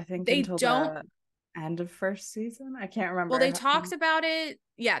about, I think, until the end of first season. I can't remember. Well, they talked about it.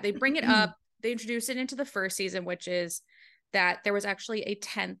 Yeah, they bring it up. They introduce it into the first season, which is that there was actually a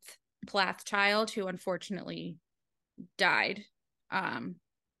 10th Plath child who unfortunately died.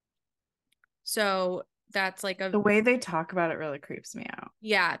 So that's like the way they talk about it really creeps me out.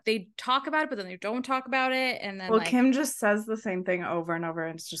 Yeah, they talk about it, but then they don't talk about it. And then Kim just says the same thing over and over,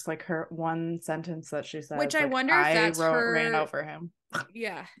 and it's just like her one sentence that she says, which I wonder if that's ran over him.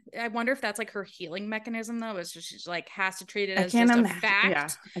 Yeah, I wonder if that's like her healing mechanism though, is just she's like has to treat it as just a fact. Yeah,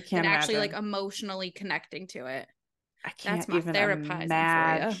 I can't and actually like emotionally connecting to it. I can't even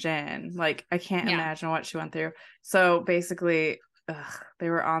imagine. Like, I can't imagine what she went through. So basically,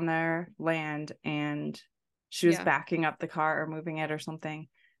 they were on their land, and she was backing up the car or moving it or something,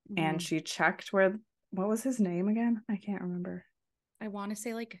 and she checked what was his name again? I can't remember. I want to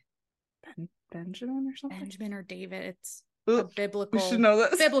say like Benjamin or something. Benjamin or David. It's a biblical. We should know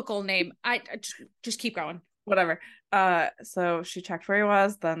this. Biblical name. I just keep going. Whatever. So she checked where he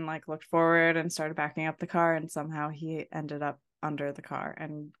was, then like looked forward and started backing up the car, and somehow he ended up under the car,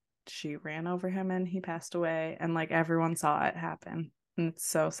 and she ran over him and he passed away, and like everyone saw it happen, and it's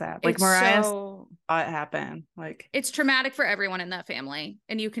so sad. Like Mariah saw it happen. Like, it's traumatic for everyone in that family,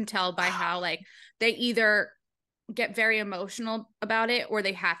 and you can tell by how like they either get very emotional about it or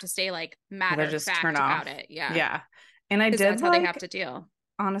they have to stay like matter of fact about it. Yeah. And I did, that's how they have to deal.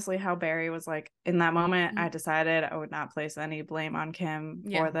 Honestly, how Barry was like, in that moment, I decided I would not place any blame on Kim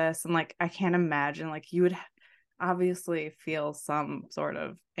for this. And like, I can't imagine, like, you would obviously feel some sort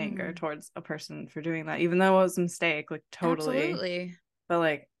of anger towards a person for doing that, even though it was a mistake, like totally. Absolutely. But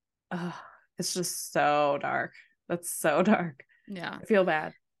like, it's just so dark. That's so dark. Yeah. I feel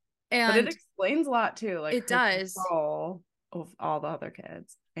bad. But it explains a lot too. Like, it does. Control of all the other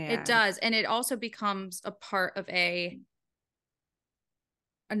kids. And it does. And it also becomes a part of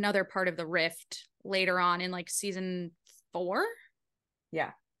another part of the rift later on in like season 4.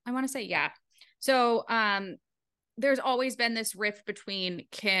 Yeah. I want to say, yeah. So there's always been this rift between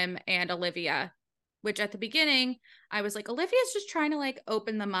Kim and Olivia, which at the beginning I was like, Olivia's just trying to like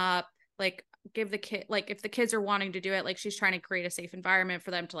open them up, like give the kid, like if the kids are wanting to do it, like she's trying to create a safe environment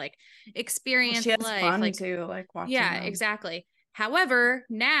for them to like experience she has life. Fun like too, like watching them. Exactly. However,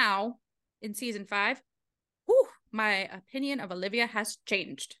 now in season 5, my opinion of Olivia has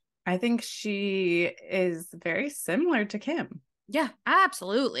changed. I think she is very similar to Kim. Yeah,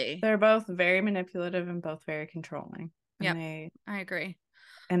 absolutely. They're both very manipulative and both very controlling. Yeah, I agree.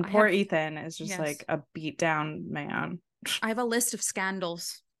 And poor Ethan is just like a beat down man. I have a list of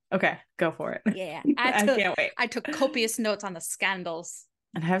scandals. Okay, go for it. Yeah. I can't wait. I took copious notes on the scandals.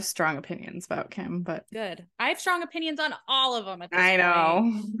 And I have strong opinions about Kim, but good. I have strong opinions on all of them at this point.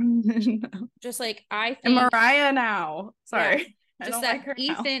 know. Just like I think and Mariah now. Sorry. Yeah, just that like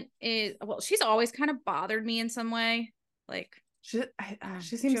Ethan now. She's always kind of bothered me in some way. Like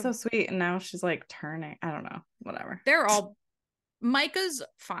She seems so sweet, and now she's like turning. I don't know. Whatever. They're all. Micah's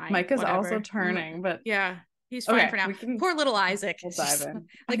fine. Micah's whatever. also turning, but yeah, he's fine for now. Poor little Isaac. We'll dive in.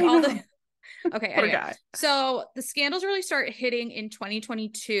 Like all the. Okay. Poor anyway. guy. So the scandals really start hitting in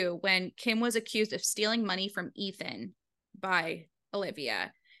 2022 when Kim was accused of stealing money from Ethan by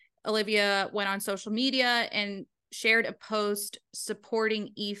Olivia. Olivia went on social media and shared a post supporting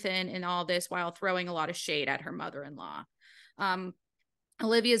Ethan in all this while throwing a lot of shade at her mother-in-law.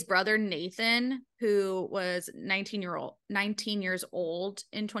 Olivia's brother, Nathan, who was 19 years old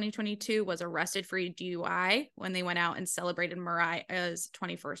in 2022, was arrested for a DUI when they went out and celebrated Mariah's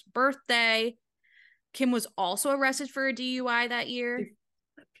 21st birthday. Kim was also arrested for a DUI that year. She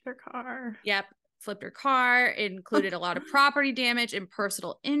flipped her car. Yep. Flipped her car. It included a lot of property damage and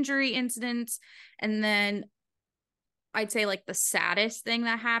personal injury incidents. And then I'd say like the saddest thing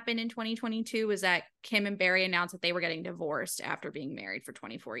that happened in 2022 was that Kim and Barry announced that they were getting divorced after being married for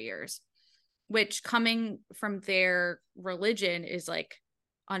 24 years, which coming from their religion is like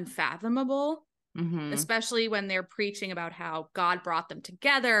unfathomable, especially when they're preaching about how God brought them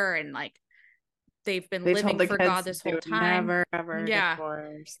together and like they've been living for God this whole time. Never ever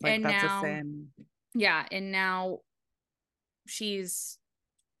divorce. Like and that's now, a sin. Yeah. And now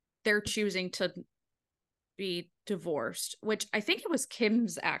they're choosing to be divorced, which I think it was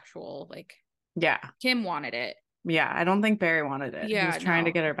Kim's actual, like, yeah, Kim wanted it. Yeah, I don't think Barry wanted it. Yeah, he was trying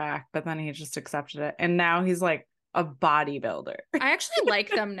to get her back, but then he just accepted it. And now he's like a bodybuilder. I actually like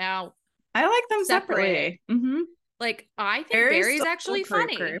them now. I like them separately. Like, I think Barry's actually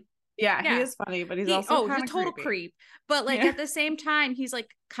funny. Yeah, he is funny, but he's also he's a total creep. But like at the same time, he's like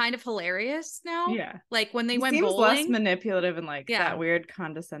kind of hilarious now. Yeah, like when they went bowling, less manipulative and like that weird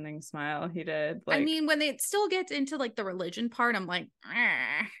condescending smile he did. Like, I mean, when it still gets into like the religion part, I'm like,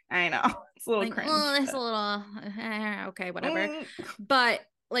 I know it's a little like, cringe. It's a little okay, whatever. But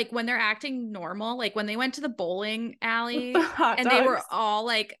like when they're acting normal, like when they went to the bowling alley and they were all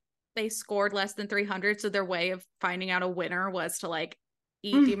like, they scored less than 300, so their way of finding out a winner was to like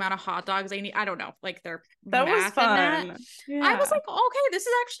eat the amount of hot dogs they need. I don't know, like their that was fun. That. Yeah. I was like, okay, this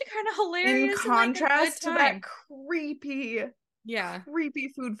is actually kind of hilarious. In contrast to that creepy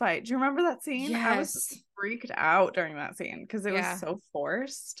food fight. Do you remember that scene? Yes. I was freaked out during that scene because it was so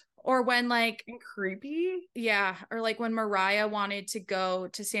forced. Or when like and creepy. Yeah. Or like when Mariah wanted to go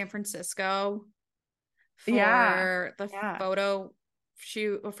to San Francisco for the photo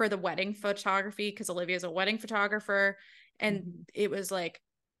shoot for the wedding photography, because Olivia's a wedding photographer. And it was like,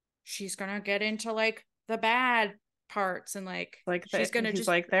 she's gonna get into like the bad parts and like she's gonna just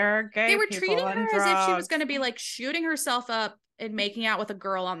like there are gay. They were treating her as if she was gonna be like shooting herself up and making out with a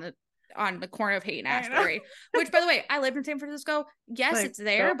girl on the corner of Haight and Ashbury. Which, by the way, I lived in San Francisco. Yes, like, it's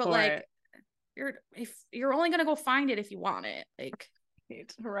there, but like you're only gonna go find it if you want it. Like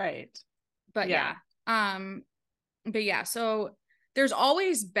right. But yeah. So there's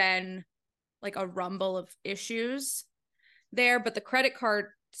always been like a rumble of issues there, but the credit card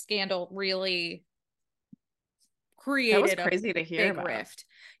scandal really created crazy to hear big about. Rift.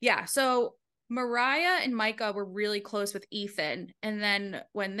 Yeah, so Mariah and Micah were really close with Ethan, and then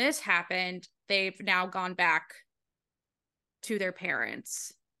when this happened, they've now gone back to their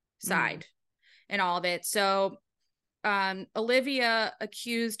parents' side and all of it. So Olivia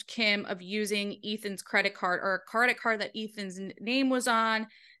accused Kim of using Ethan's credit card, or a credit card that Ethan's name was on,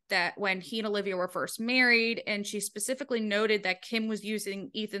 that when he and Olivia were first married, and she specifically noted that Kim was using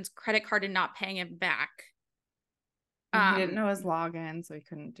Ethan's credit card and not paying him back. He didn't know his login, so he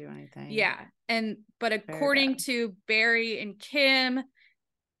couldn't do anything. Yeah. But according to Barry and Kim,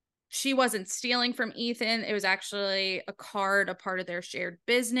 she wasn't stealing from Ethan. It was actually a card, a part of their shared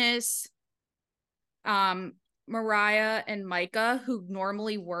business. Mariah and Micah, who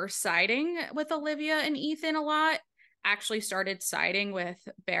normally were siding with Olivia and Ethan a lot, actually started siding with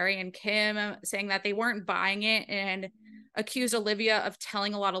Barry and Kim, saying that they weren't buying it, and accused Olivia of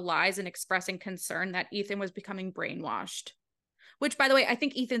telling a lot of lies and expressing concern that Ethan was becoming brainwashed. Which, by the way, I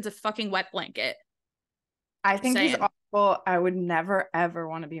think Ethan's a fucking wet blanket. I think he's awful. I would never ever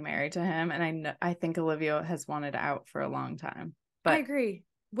want to be married to him, and I think Olivia has wanted out for a long time. But I agree,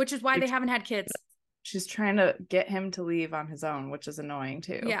 which is why they haven't had kids. She's trying to get him to leave on his own, which is annoying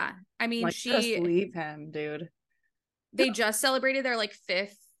too. Yeah, I mean, just leave him, dude. They just celebrated their like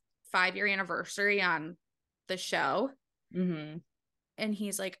 5-year anniversary on the show, and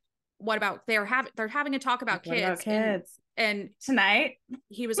he's like, "What about they're having a talk about kids?" About kids. And tonight,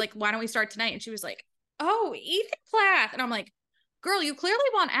 he was like, "Why don't we start tonight?" And she was like, "Oh, Ethan Plath," and I'm like, "Girl, you clearly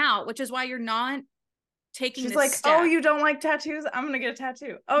want out, which is why you're not taking She's this like, step. oh, you don't like tattoos? I'm gonna get a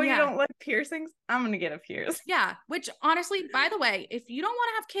tattoo. Oh, you don't like piercings? I'm gonna get a pierce. Yeah, which honestly, by the way, if you don't want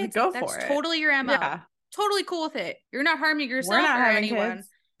to have kids, Go that's for it. totally your MO. Yeah. Totally cool with it. You're not harming yourself We're not or having anyone. kids.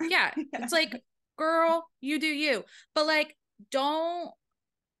 Yeah. It's like, girl, you do you. But like, I don't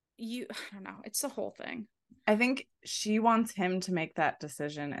know. It's the whole thing. I think she wants him to make that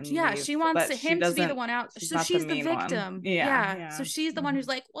decision and yeah, leave she wants him to be the one out. So she's the victim. Yeah. So she's the one who's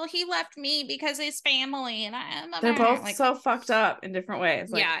like, well, he left me because his family, and they're both like, so fucked up in different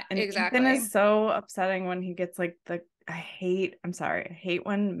ways. Like, yeah, and exactly. Ethan is so upsetting when he gets like I hate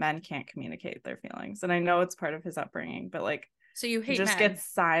when men can't communicate their feelings. And I know it's part of his upbringing, but like, so you hate just men. get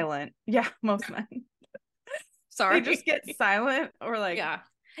silent. Yeah, most men. Sorry. They just get silent or like, yeah.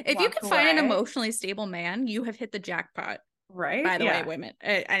 If you can find an emotionally stable man, you have hit the jackpot. Right. By the way, women,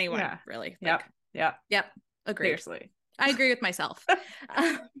 anyone, really. Like, yep. Agreed. Seriously. I agree with myself.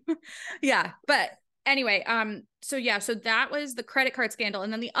 Yeah. But anyway, so that was the credit card scandal.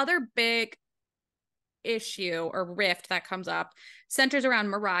 And then the other big issue or rift that comes up centers around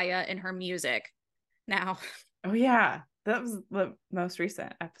Mariah and her music. Now. Oh yeah. That was the most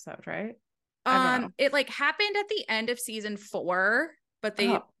recent episode, right? It like happened at the end of season 4, but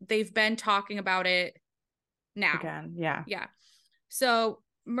they've been talking about it now. Again, yeah. Yeah. So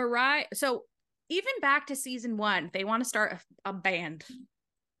Mariah, even back to season 1, they want to start a band.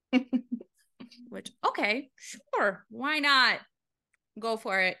 Which, okay, sure. Why not? Go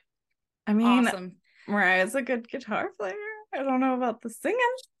for it. I mean, awesome. Mariah's a good guitar player. I don't know about the singing.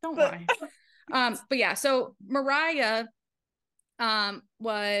 Don't lie. But yeah, so Mariah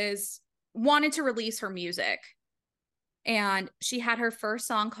wanted to release her music. And she had her first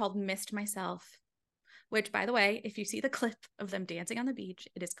song called Missed Myself, which, by the way, if you see the clip of them dancing on the beach,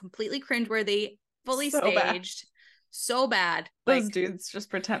 it is completely cringeworthy, fully staged. So bad. Those dudes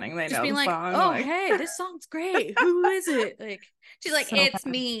just pretending they know the song. Oh, hey, this song's great. Who is it? Like, she's like, it's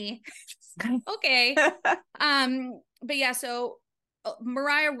me. Okay. But yeah, so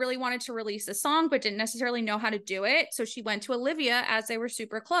Mariah really wanted to release a song, but didn't necessarily know how to do it. So she went to Olivia as they were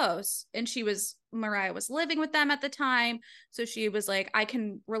super close. And Mariah was living with them at the time. So she was like, I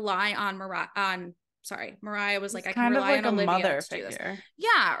can rely on Mariah was like, I can rely on Olivia mother to do this. figure.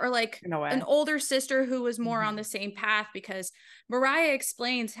 Yeah, or like an older sister who was more on the same path, because Mariah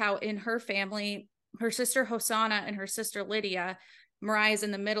explains how in her family, her sister Hosanna and her sister Lydia, Mariah's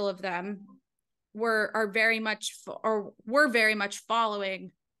in the middle of them, were very much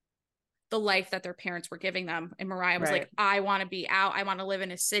following the life that their parents were giving them. And Mariah was like, I want to be out. I want to live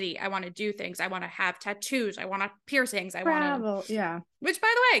in a city. I want to do things. I want to have tattoos. I want to piercings. I want to, yeah. Which, by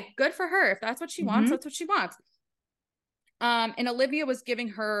the way, good for her. If that's what she wants, that's what she wants. And Olivia was giving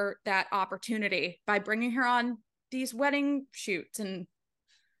her that opportunity by bringing her on these wedding shoots and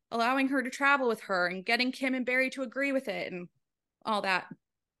allowing her to travel with her and getting Kim and Barry to agree with it and all that.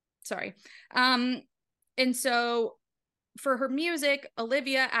 Sorry. And so for her music,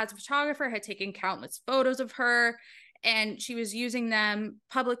 Olivia, as a photographer, had taken countless photos of her, and she was using them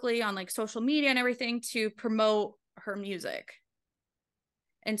publicly on like social media and everything to promote her music.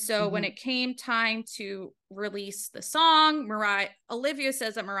 And so when it came time to release the song, Olivia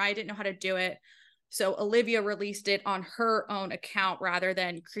says that Mariah didn't know how to do it. So Olivia released it on her own account rather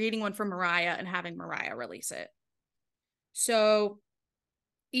than creating one for Mariah and having Mariah release it. So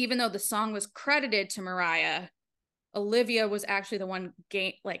even though the song was credited to Mariah, Olivia was actually the one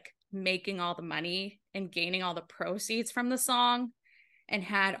making all the money and gaining all the proceeds from the song and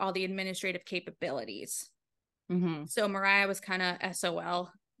had all the administrative capabilities. So Mariah was kind of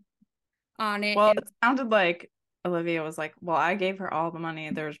SOL on it. Well, it sounded like Olivia was like, well, I gave her all the money.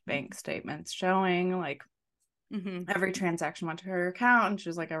 There's bank statements showing like every transaction went to her account, and she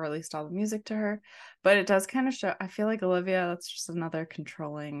was like, I released all the music to her. But it does kind of show, I feel like Olivia, that's just another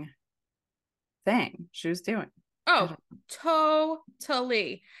controlling thing she was doing. Oh,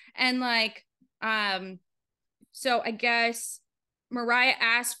 totally. And like, so I guess Mariah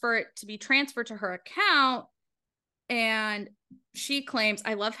asked for it to be transferred to her account, and she claims,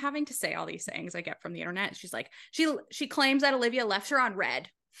 I love having to say all these things I get from the internet. She's like, she claims that Olivia left her on red.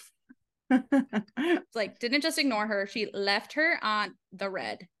 It's like, didn't just ignore her. She left her on the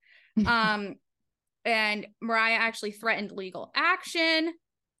red. And Mariah actually threatened legal action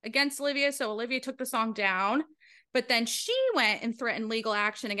against Olivia. So Olivia took the song down, but then she went and threatened legal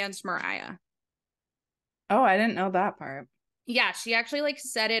action against Mariah. Oh, I didn't know that part. Yeah, she actually like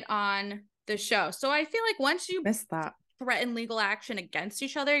said it on the show. So I feel like once you missed that, threaten legal action against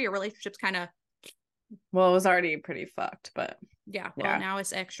each other, your relationship's kind of, well, it was already pretty fucked, but yeah, well, now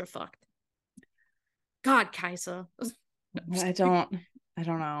it's extra fucked. God, Kaisa. I don't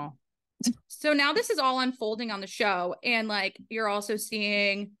know. So now this is all unfolding on the show, and like you're also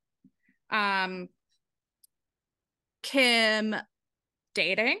seeing Kim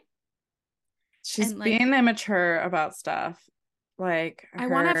dating. She's like, being immature about stuff. Like I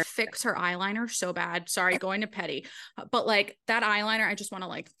want to fix her eyeliner so bad. Sorry, going to petty. But like that eyeliner, I just want to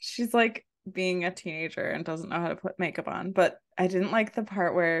like. She's like being a teenager and doesn't know how to put makeup on. But I didn't like the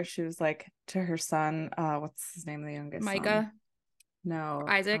part where she was like to her son, what's his name, the youngest Micah? son? No.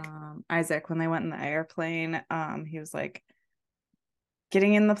 Isaac? Isaac, when they went in the airplane, he was like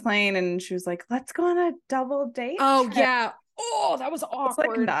getting in the plane and she was like, let's go on a double date. Oh, trip. yeah. Oh, that was awkward.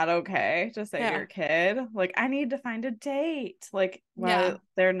 It's like not okay to say to your kid. Like, I need to find a date. Like, while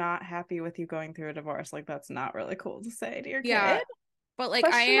they're not happy with you going through a divorce, like that's not really cool to say to your kid. But like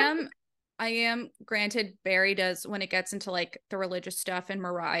I am granted Barry does when it gets into like the religious stuff and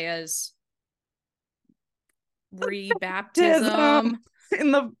Mariah's rebaptism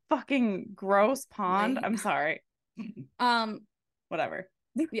in the fucking gross pond. I'm sorry. Whatever.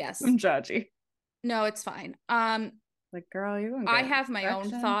 Yes. I'm judgy. No, it's fine. Like, girl, I have my own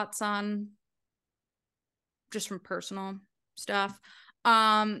thoughts on just from personal stuff.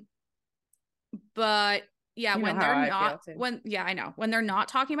 But yeah, when they're not when they're not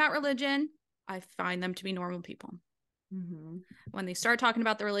talking about religion, I find them to be normal people. Mm-hmm. When they start talking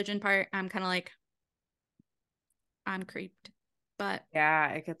about the religion part, I'm kind of like, I'm creeped. But yeah,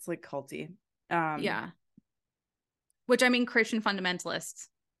 it gets like culty. Yeah. Which I mean, Christian fundamentalists.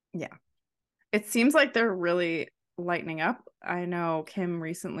 Yeah. It seems like they're really lightening up. I know Kim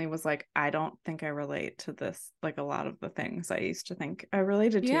recently was like, I don't think I relate to this, like a lot of the things I used to think I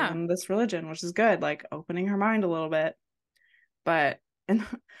related to in this religion, which is good, like opening her mind a little bit. But, and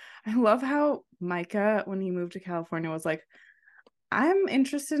I love how Micah, when he moved to California, was like, I'm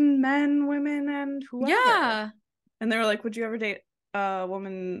interested in men, women, and whoever. Yeah. And they were like, would you ever date a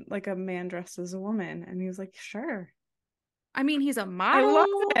woman, like a man dressed as a woman? And he was like, sure. I mean, he's a model. I love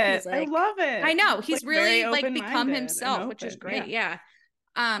it. Like, I love it. I know. He's like, really like become himself, which is great. Yeah.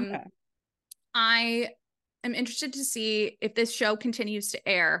 I am interested to see if this show continues to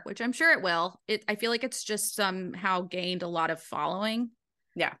air, which I'm sure it will. I feel like it's just somehow gained a lot of following.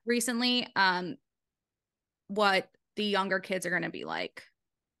 Yeah. Recently. What the younger kids are going to be like.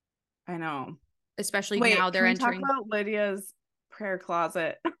 I know. Especially now they're entering. Talk about Lydia's prayer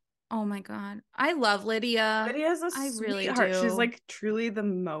closet. Oh my God. I love Lydia. Lydia's a sweetheart. She's like truly the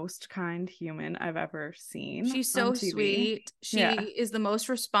most kind human I've ever seen. She's so sweet. She is the most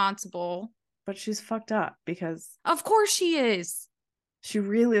responsible. But she's fucked up because. Of course she is. She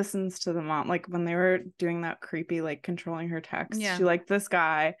really listens to the mom. Like when they were doing that creepy, like controlling her text, she liked this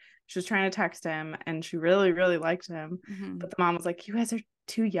guy. She was trying to text him and she really, really liked him. Mm-hmm. But the mom was like, you guys are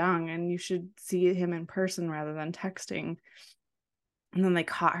too young and you should see him in person rather than texting. And then they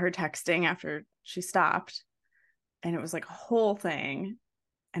caught her texting after she stopped. And it was like a whole thing.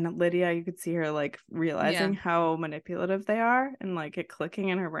 And Lydia, you could see her like realizing how manipulative they are and like it clicking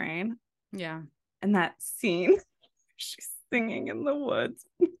in her brain. Yeah. And that scene, she's singing in the woods.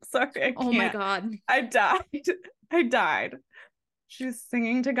 Sorry, I can't. Oh my God. I died. She was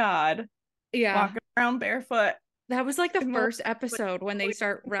singing to God. Yeah. Walking around barefoot. That was like the first episode when they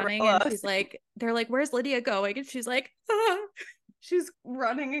start running and she's like, they're like, where's Lydia going? And she's like, ah. She's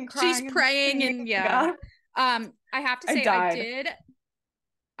running and crying. She's praying and yeah. I have to say I did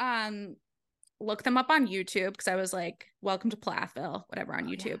look them up on YouTube because I was like, welcome to Plathville, whatever on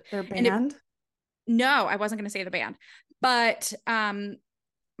YouTube. Their band? No, I wasn't going to say the band. But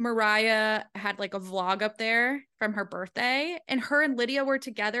Mariah had like a vlog up there from her birthday and her and Lydia were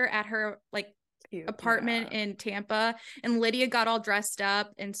together at her like apartment in Tampa and Lydia got all dressed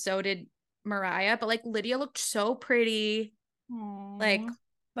up and so did Mariah, but like Lydia looked so pretty. Aww, like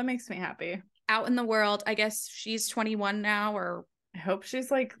that makes me happy. Out in the world. I guess she's 21 now, or I hope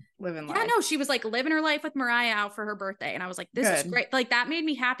she's like living life. Yeah, no, she was like living her life with Mariah out for her birthday. And I was like, this is great. Like that made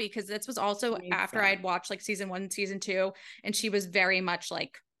me happy because this was also after I had watched like season 1 and season 2, and she was very much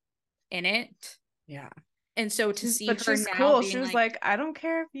like in it. Yeah. And so to see her now cool. She was like, I don't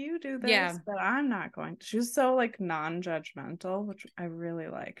care if you do this, but I'm not going to. She was so like non-judgmental, which I really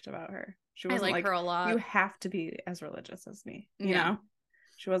liked about her. She wasn't like her a lot. You have to be as religious as me, you know?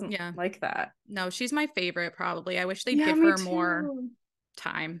 She wasn't like that. No, she's my favorite probably. I wish they'd give her more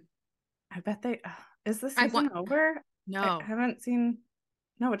time. I bet they is the season over? No. I haven't seen.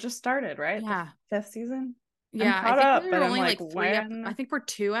 No, it just started, right? Yeah. The 5th season? Yeah, I'm caught up, but only like 3 I think we're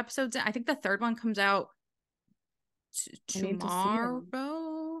 2 episodes in. I think the 3rd one comes out tomorrow.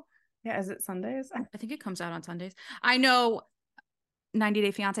 Yeah, is it Sundays? I think it comes out on Sundays. I know 90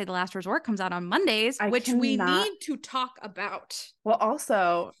 Day Fiancé The Last Resort comes out on Mondays, we need to talk about. Well,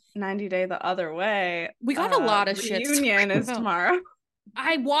 also 90 Day the Other way. We got a lot of shit. Reunion is tomorrow.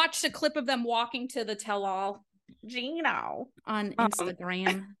 I watched a clip of them walking to the tell-all Gino on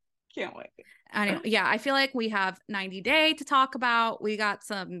Instagram. Can't wait. Anyway, yeah, I feel like we have 90 Day to talk about. We got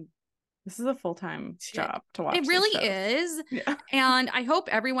some. This is a full-time job to watch. It really is. Yeah. And I hope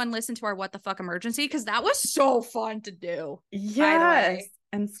everyone listened to our What the Fuck Emergency, because that was so fun to do. Yes.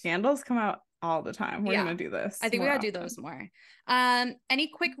 And scandals come out all the time. We're gonna do this. I think we gotta do those more. Any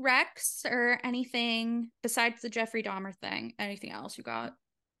quick recs or anything besides the Jeffrey Dahmer thing? Anything else you got?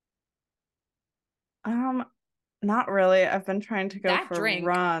 Not really. I've been trying to go for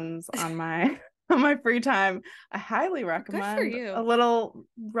runs on my on my free time. I highly recommend a little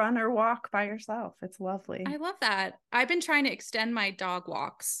run or walk by yourself. It's lovely. I love that. I've been trying to extend my dog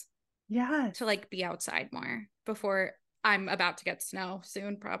walks. Yeah. To like be outside more before I'm about to get snow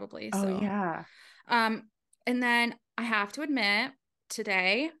soon, probably. Oh yeah. And then I have to admit,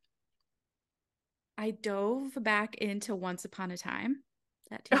 today I dove back into Once Upon a Time,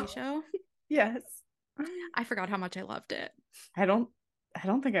 that TV show. Yes. I forgot how much I loved it. I don't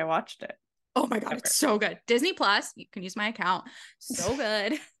think I watched it. Oh my God, it's so good. Disney Plus, you can use my account. So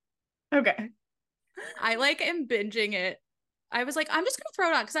good. Okay. I am binging it. I was like, I'm just gonna throw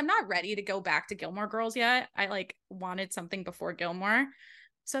it on because I'm not ready to go back to Gilmore Girls yet. I wanted something before Gilmore.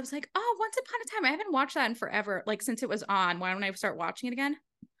 So I was like, oh, Once Upon a Time. I haven't watched that in forever. Since it was on. Why don't I start watching it again?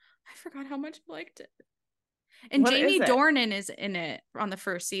 I forgot how much I liked it. And what Jamie Dornan is in it on the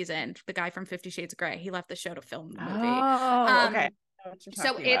first season. The guy from 50 Shades of Grey. He left the show to film the movie. Oh, okay.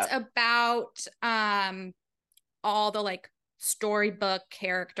 So it's about all the storybook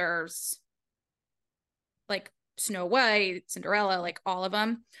characters, Snow White, Cinderella, all of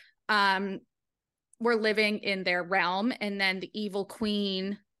them. Were living in their realm, and then the evil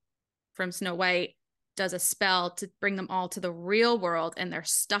queen from Snow White does a spell to bring them all to the real world, and they're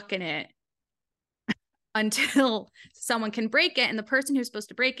stuck in it until someone can break it. And the person who's supposed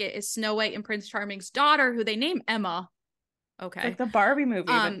to break it is Snow White and Prince Charming's daughter, who they name Emma. Okay. Like the Barbie movie,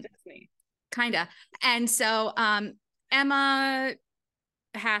 but Disney. Kinda. And so Emma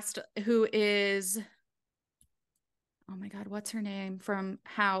who is, oh my God, what's her name from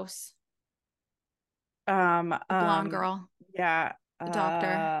House? Blonde girl. Yeah. The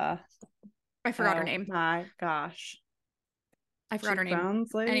doctor. I forgot her name. My gosh. I forgot her name.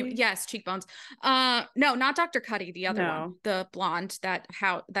 Cheekbones lady? Anyway, yes, Cheekbones. No, not Dr. Cuddy, the other one. The blonde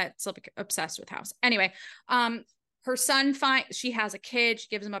that's obsessed with House. Anyway, her son she has a kid, she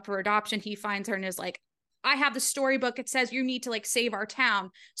gives him up for adoption. He finds her and is like, I have the storybook. It says you need to save our town.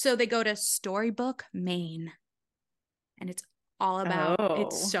 So they go to Storybook, Maine. And it's all about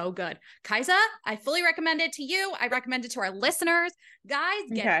it's so good. Kaisa, I fully recommend it to you. I recommend it to our listeners. Guys,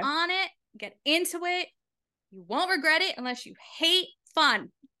 get on it, get into it. You won't regret it unless you hate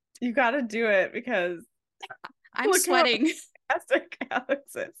fun. You got to do it because I'm sweating.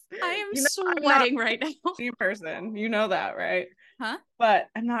 Alex is. I am sweating right now. Disney person, you know that, right? Huh? But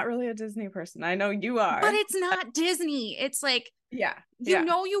I'm not really a Disney person. I know you are. But it's not Disney. It's you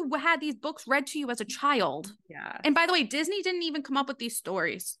know, you had these books read to you as a child. Yeah. And by the way, Disney didn't even come up with these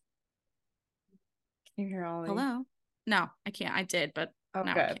stories. Can you hear Ollie? Hello? No, I can't. I did, but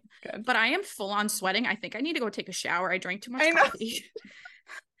no, good. But I am full on sweating. I think I need to go take a shower. I drank too much coffee.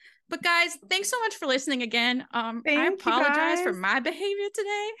 But guys, thanks so much for listening again. I apologize for my behavior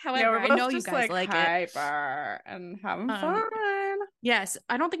today. However, I know you guys like it. And having fun. Yes,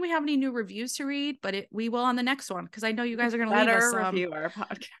 I don't think we have any new reviews to read, but we will on the next one because I know you guys are going to leave us review our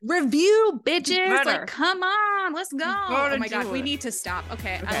podcast. Review, bitches! Come on, let's go! Oh my God, we need to stop.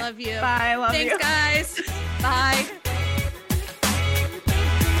 Okay, I love you. Bye, I love you. Thanks, guys. Bye.